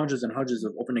and hundreds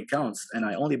of open accounts, and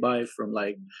I only buy from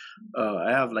like,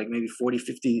 I have like maybe 40,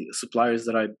 50 suppliers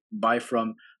that I buy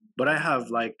from, but I have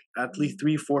like at least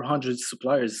 300-400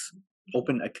 suppliers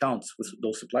open accounts with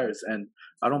those suppliers, and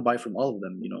I don't buy from all of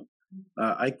them.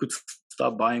 I could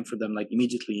stop buying for them like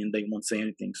immediately, and they won't say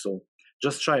anything. So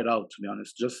just try it out. To be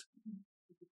honest,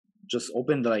 just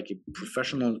open like a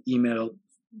professional email,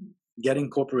 get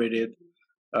incorporated,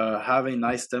 have a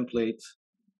nice template,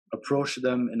 approach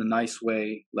them in a nice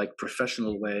way, like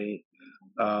professional way.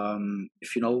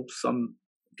 If you know some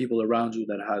people around you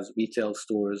that has retail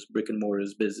stores, brick and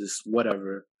mortars business,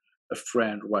 whatever, a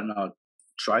friend, whatnot,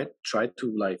 try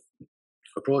to like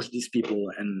approach these people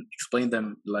and explain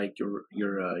them like your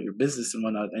business and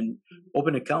whatnot, and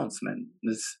open accounts, man.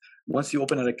 Once you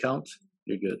open an account,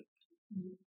 you're good.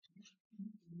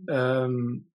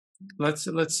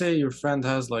 Let's say your friend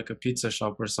has like a pizza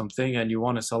shop or something, and you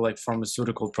want to sell like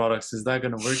pharmaceutical products. Is that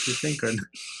gonna work, you think, or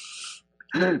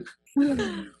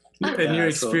in your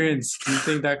experience, do you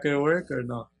think that could work or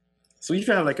not? So if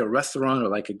you have like a restaurant or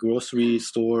like a grocery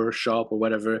store, shop or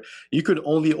whatever, you could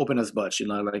only open as much,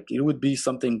 like it would be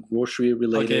something grocery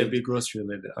related. Okay, it'd be grocery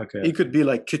related. Okay. It could be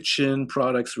like kitchen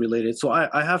products related. So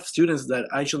I have students that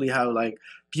actually have like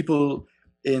people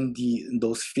in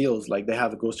those fields, like they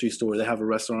have a grocery store, they have a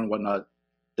restaurant, whatnot.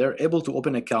 They're able to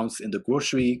open accounts in the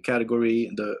grocery category,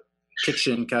 in the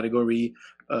kitchen category,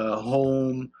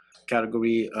 home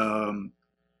category.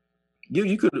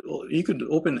 You could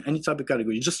open any type of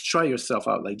category. You just try yourself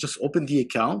out. Like just open the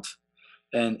account,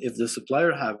 and if the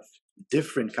supplier have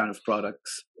different kind of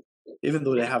products, even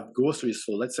though they have groceries,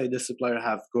 so let's say the supplier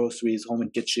have groceries, home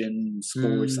and kitchen,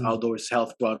 sports, outdoors,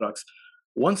 health products.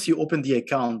 Once you open the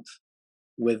account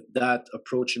with that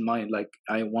approach in mind, like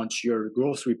I want your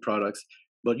grocery products,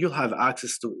 but you'll have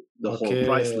access to the whole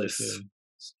price list.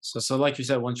 So like you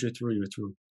said, once you're through, you're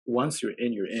through. Once you're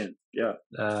in, you're in. Yeah.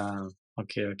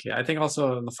 Okay. I think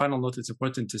also on the final note, it's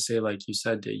important to say, like you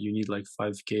said, that you need like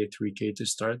 5K, 3K to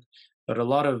start. But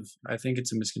I think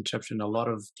it's a misconception. A lot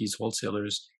of these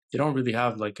wholesalers, they don't really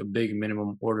have like a big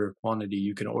minimum order quantity.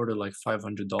 You can order like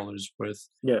 $500 worth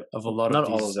of a lot of these.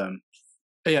 Not all of them.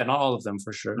 Yeah, not all of them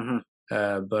for sure.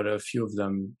 But a few of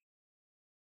them,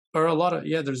 or a lot of,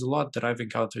 there's a lot that I've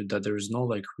encountered that there is no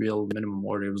like real minimum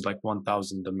order. It was like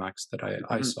 1,000 the max that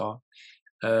I saw.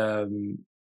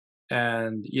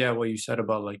 And what you said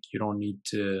about like you don't need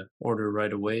to order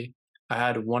right away. I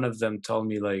had one of them tell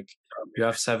me like you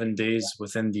have 7 days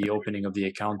within the opening of the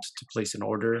account to place an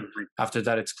order. After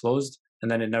that, it's closed, and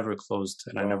then it never closed,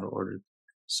 and I never ordered.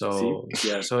 So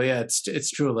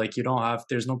it's true. Like you don't have.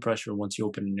 There's no pressure once you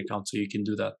open an account, so you can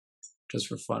do that just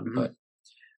for fun. But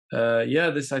I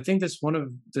think this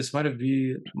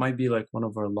might be like one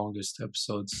of our longest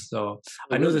episodes. So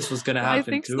I knew this was gonna happen. I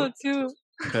think so too.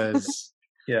 Because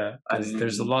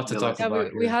there's a lot to talk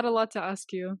about. We had a lot to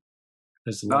ask you.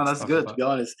 There's a lot. That's good. To be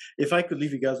honest, if I could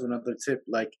leave you guys with another tip,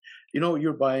 like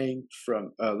you're buying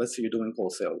from, let's say you're doing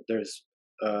wholesale. There's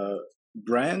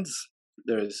brands,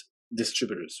 there's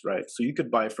distributors, right? So you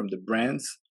could buy from the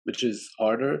brands, which is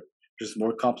harder, which is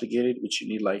more complicated, which you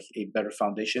need like a better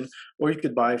foundation, or you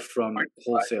could buy from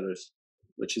wholesalers,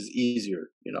 which is easier.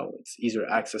 It's easier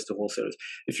access to wholesalers.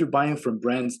 If you're buying from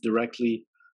brands directly,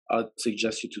 I'd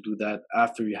suggest you to do that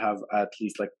after you have at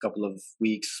least like a couple of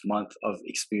weeks, month of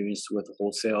experience with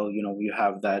wholesale. You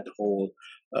have that whole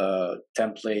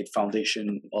template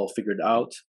foundation all figured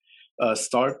out.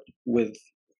 Start with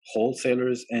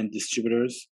wholesalers and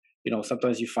distributors.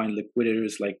 Sometimes you find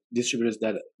liquidators, like distributors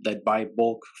that buy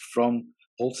bulk from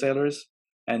wholesalers,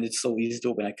 and it's so easy to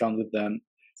open an account with them.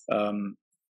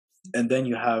 And then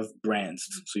you have brands,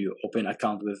 so you open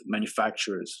account with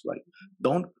manufacturers. Like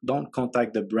don't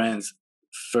contact the brands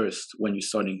first when you're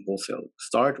starting wholesale.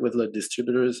 Start with the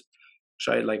distributors.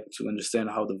 Try like to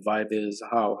understand how the vibe is,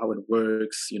 how it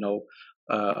works,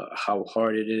 how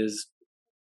hard it is.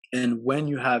 And when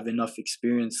you have enough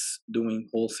experience doing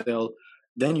wholesale,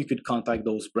 then you could contact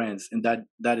those brands, and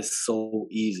that is so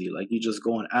easy. Like you just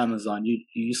go on Amazon,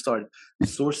 you start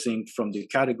sourcing from the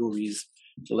categories.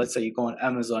 So let's say you go on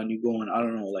Amazon, you go on, I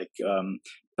don't know, like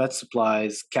pet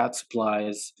supplies, cat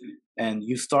supplies, and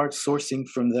you start sourcing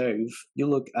from there. You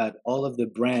look at all of the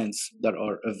brands that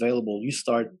are available. You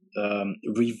start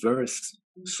reverse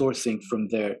sourcing from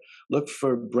there. Look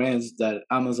for brands that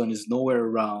Amazon is nowhere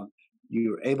around.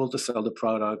 You're able to sell the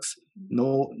products.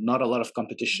 Not a lot of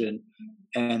competition.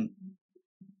 And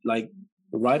like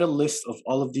write a list of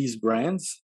all of these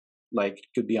brands like it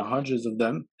could be hundreds of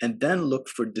them, and then look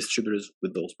for distributors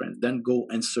with those brands. Then go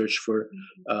and search for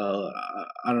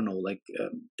I don't know, like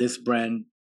this brand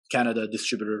Canada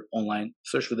distributor online.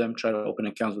 Search for them, try to open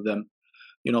accounts with them.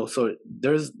 So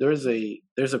there's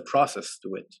a process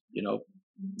to it.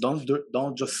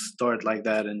 Don't just start like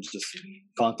that and just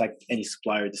contact any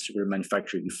supplier, distributor,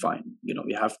 manufacturer you find.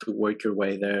 You have to work your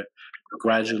way there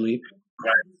gradually,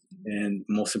 and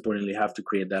most importantly, have to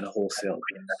create that wholesale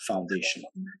foundation.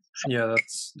 Yeah,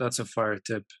 that's a fire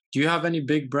tip. Do you have any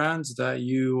big brands that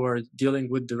you are dealing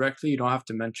with directly? You don't have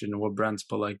to mention what brands,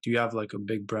 but like, do you have like a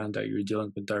big brand that you're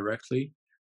dealing with directly?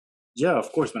 Yeah,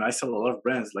 of course, man. I sell a lot of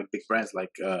brands, like big brands like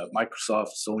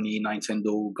Microsoft, Sony,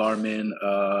 Nintendo, Garmin,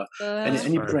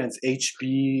 any brands,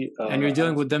 HP. And you're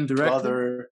dealing with them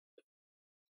directly?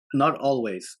 Not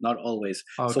always.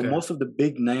 Okay. So most of the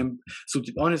big name. So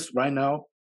to be honest, right now,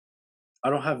 I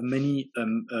don't have many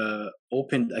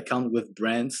opened account with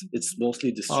brands. It's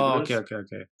mostly distributors. Oh,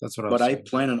 okay. That's what I was But saying.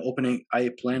 I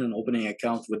plan on opening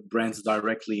accounts with brands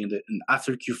directly in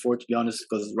after Q4. To be honest,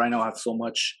 because right now I have so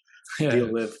much to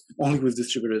deal with only with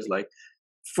distributors. Like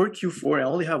for Q4, I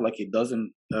only have like a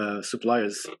dozen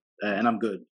suppliers, and I'm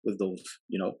good with those.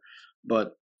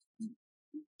 But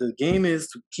the game is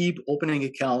to keep opening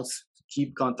accounts,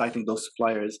 keep contacting those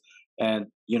suppliers, and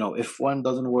if one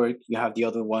doesn't work, you have the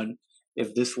other one.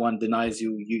 If this one denies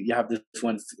you, you have this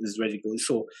one is ready to go.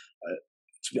 So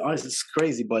to be honest, it's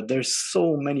crazy, but there's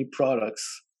so many products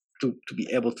to be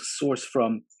able to source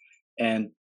from,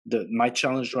 and my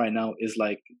challenge right now is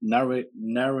like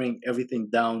narrowing everything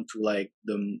down to like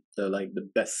the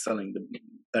best selling, the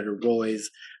better ROIs,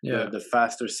 the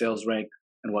faster sales rank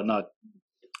and whatnot.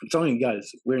 I'm telling you guys,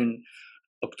 we're in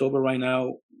October right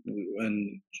now,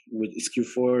 and it's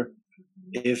Q4.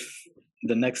 If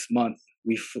the next month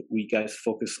we guys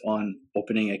focus on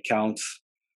opening accounts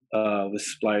with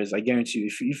suppliers, I guarantee you,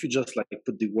 if you just like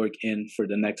put the work in for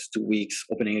the next 2 weeks,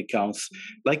 opening accounts,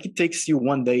 like it takes you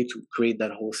 1 day to create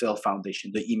that wholesale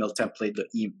foundation, the email template,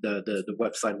 the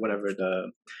website, whatever,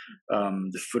 the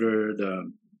footer,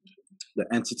 the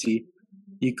entity.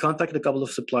 You contact a couple of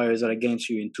suppliers that I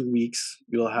guarantee you in 2 weeks,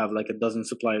 you'll have like a dozen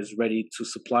suppliers ready to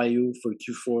supply you for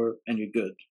Q4, and you're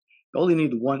good. You only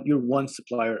need you're one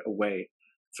supplier away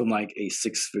from like a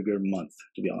 6-figure month,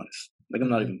 to be honest. Like, I'm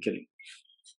not even kidding.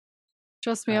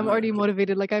 Trust me, I'm already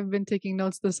motivated. Like, I've been taking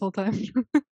notes this whole time.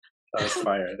 That's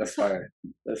fire.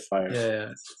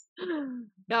 Yeah.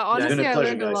 Yeah, honestly, I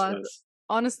learned a lot. Guys.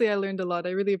 Honestly, I learned a lot.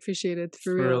 I really appreciate it.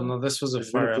 For real. No, this was a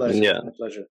fire episode. Yeah.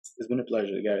 It's been a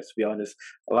pleasure, guys, to be honest.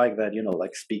 I like that,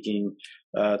 like speaking,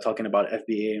 talking about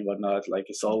FBA and whatnot. Like,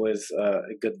 it's always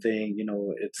a good thing.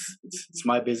 It's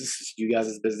my business, it's you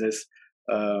guys' business.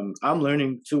 I'm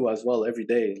learning too as well every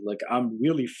day. Like, I'm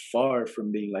really far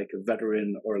from being like a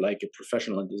veteran or like a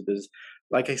professional in this business.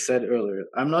 Like I said earlier,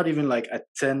 I'm not even like at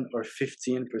 10 or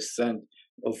 15%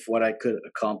 of what I could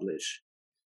accomplish.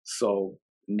 So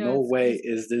no way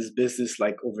is this business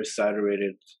like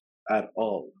oversaturated at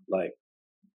all. Like,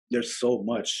 there's so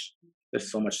much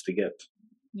to get.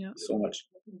 Yeah, so much.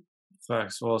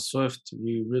 Facts. Well, Swift,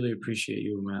 we really appreciate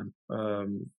you, man.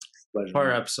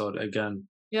 Fire episode again.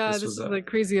 Yeah, this is a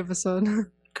crazy episode.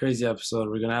 Crazy episode.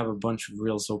 We're gonna have a bunch of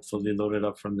reels hopefully loaded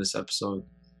up from this episode,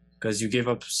 because you gave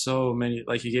up so many,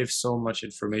 like you gave so much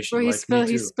information. Bro,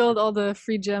 he spilled all the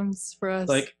free gems for us.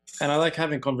 Like, and I like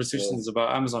having conversations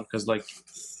about Amazon, because like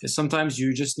sometimes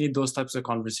you just need those types of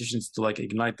conversations to like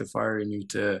ignite the fire in you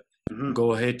to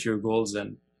go hit your goals.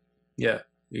 And yeah,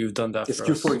 you've done that. It's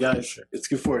Q4, guys. Sure. It's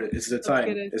Q4. It's the time.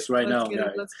 It's right now,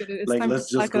 guys. Let's get it. It's like,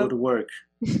 let's just go to work.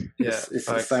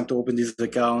 It's time to open these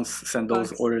accounts, send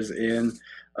those orders in.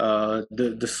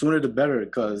 The sooner the better,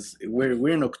 because we're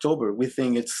in October. We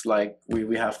think it's like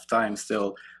we have time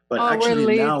still, but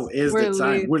actually now is the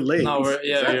time. We're late. No,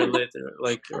 you're late.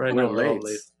 Like right now, we're all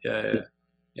late.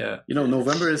 Yeah.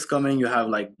 November is coming. You have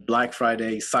like Black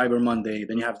Friday, Cyber Monday.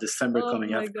 Then you have December coming.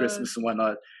 You have Christmas and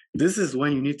whatnot. This is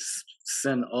when you need to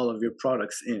send all of your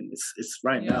products in. It's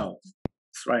right now.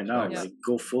 It's right now. Like,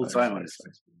 go full time on it.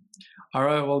 All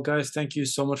right, well, guys, thank you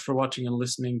so much for watching and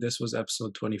listening. This was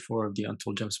episode 24 of the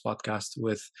Untold Gems podcast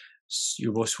with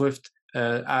your boy Swift,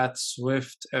 at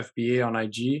Swiftfba on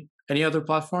IG. Any other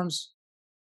platforms?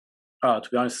 To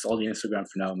be honest, it's all the Instagram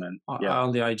for now, man.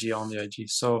 On the IG.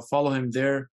 So follow him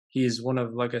there. He's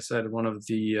like I said, one of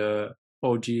the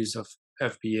OGs of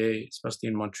FBA, especially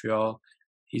in Montreal.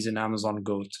 He's an Amazon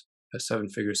GOAT, a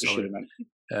 7-figure seller. Man.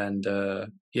 And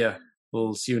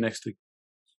we'll see you next week.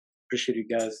 Appreciate you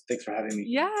guys. Thanks for having me.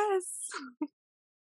 Yes.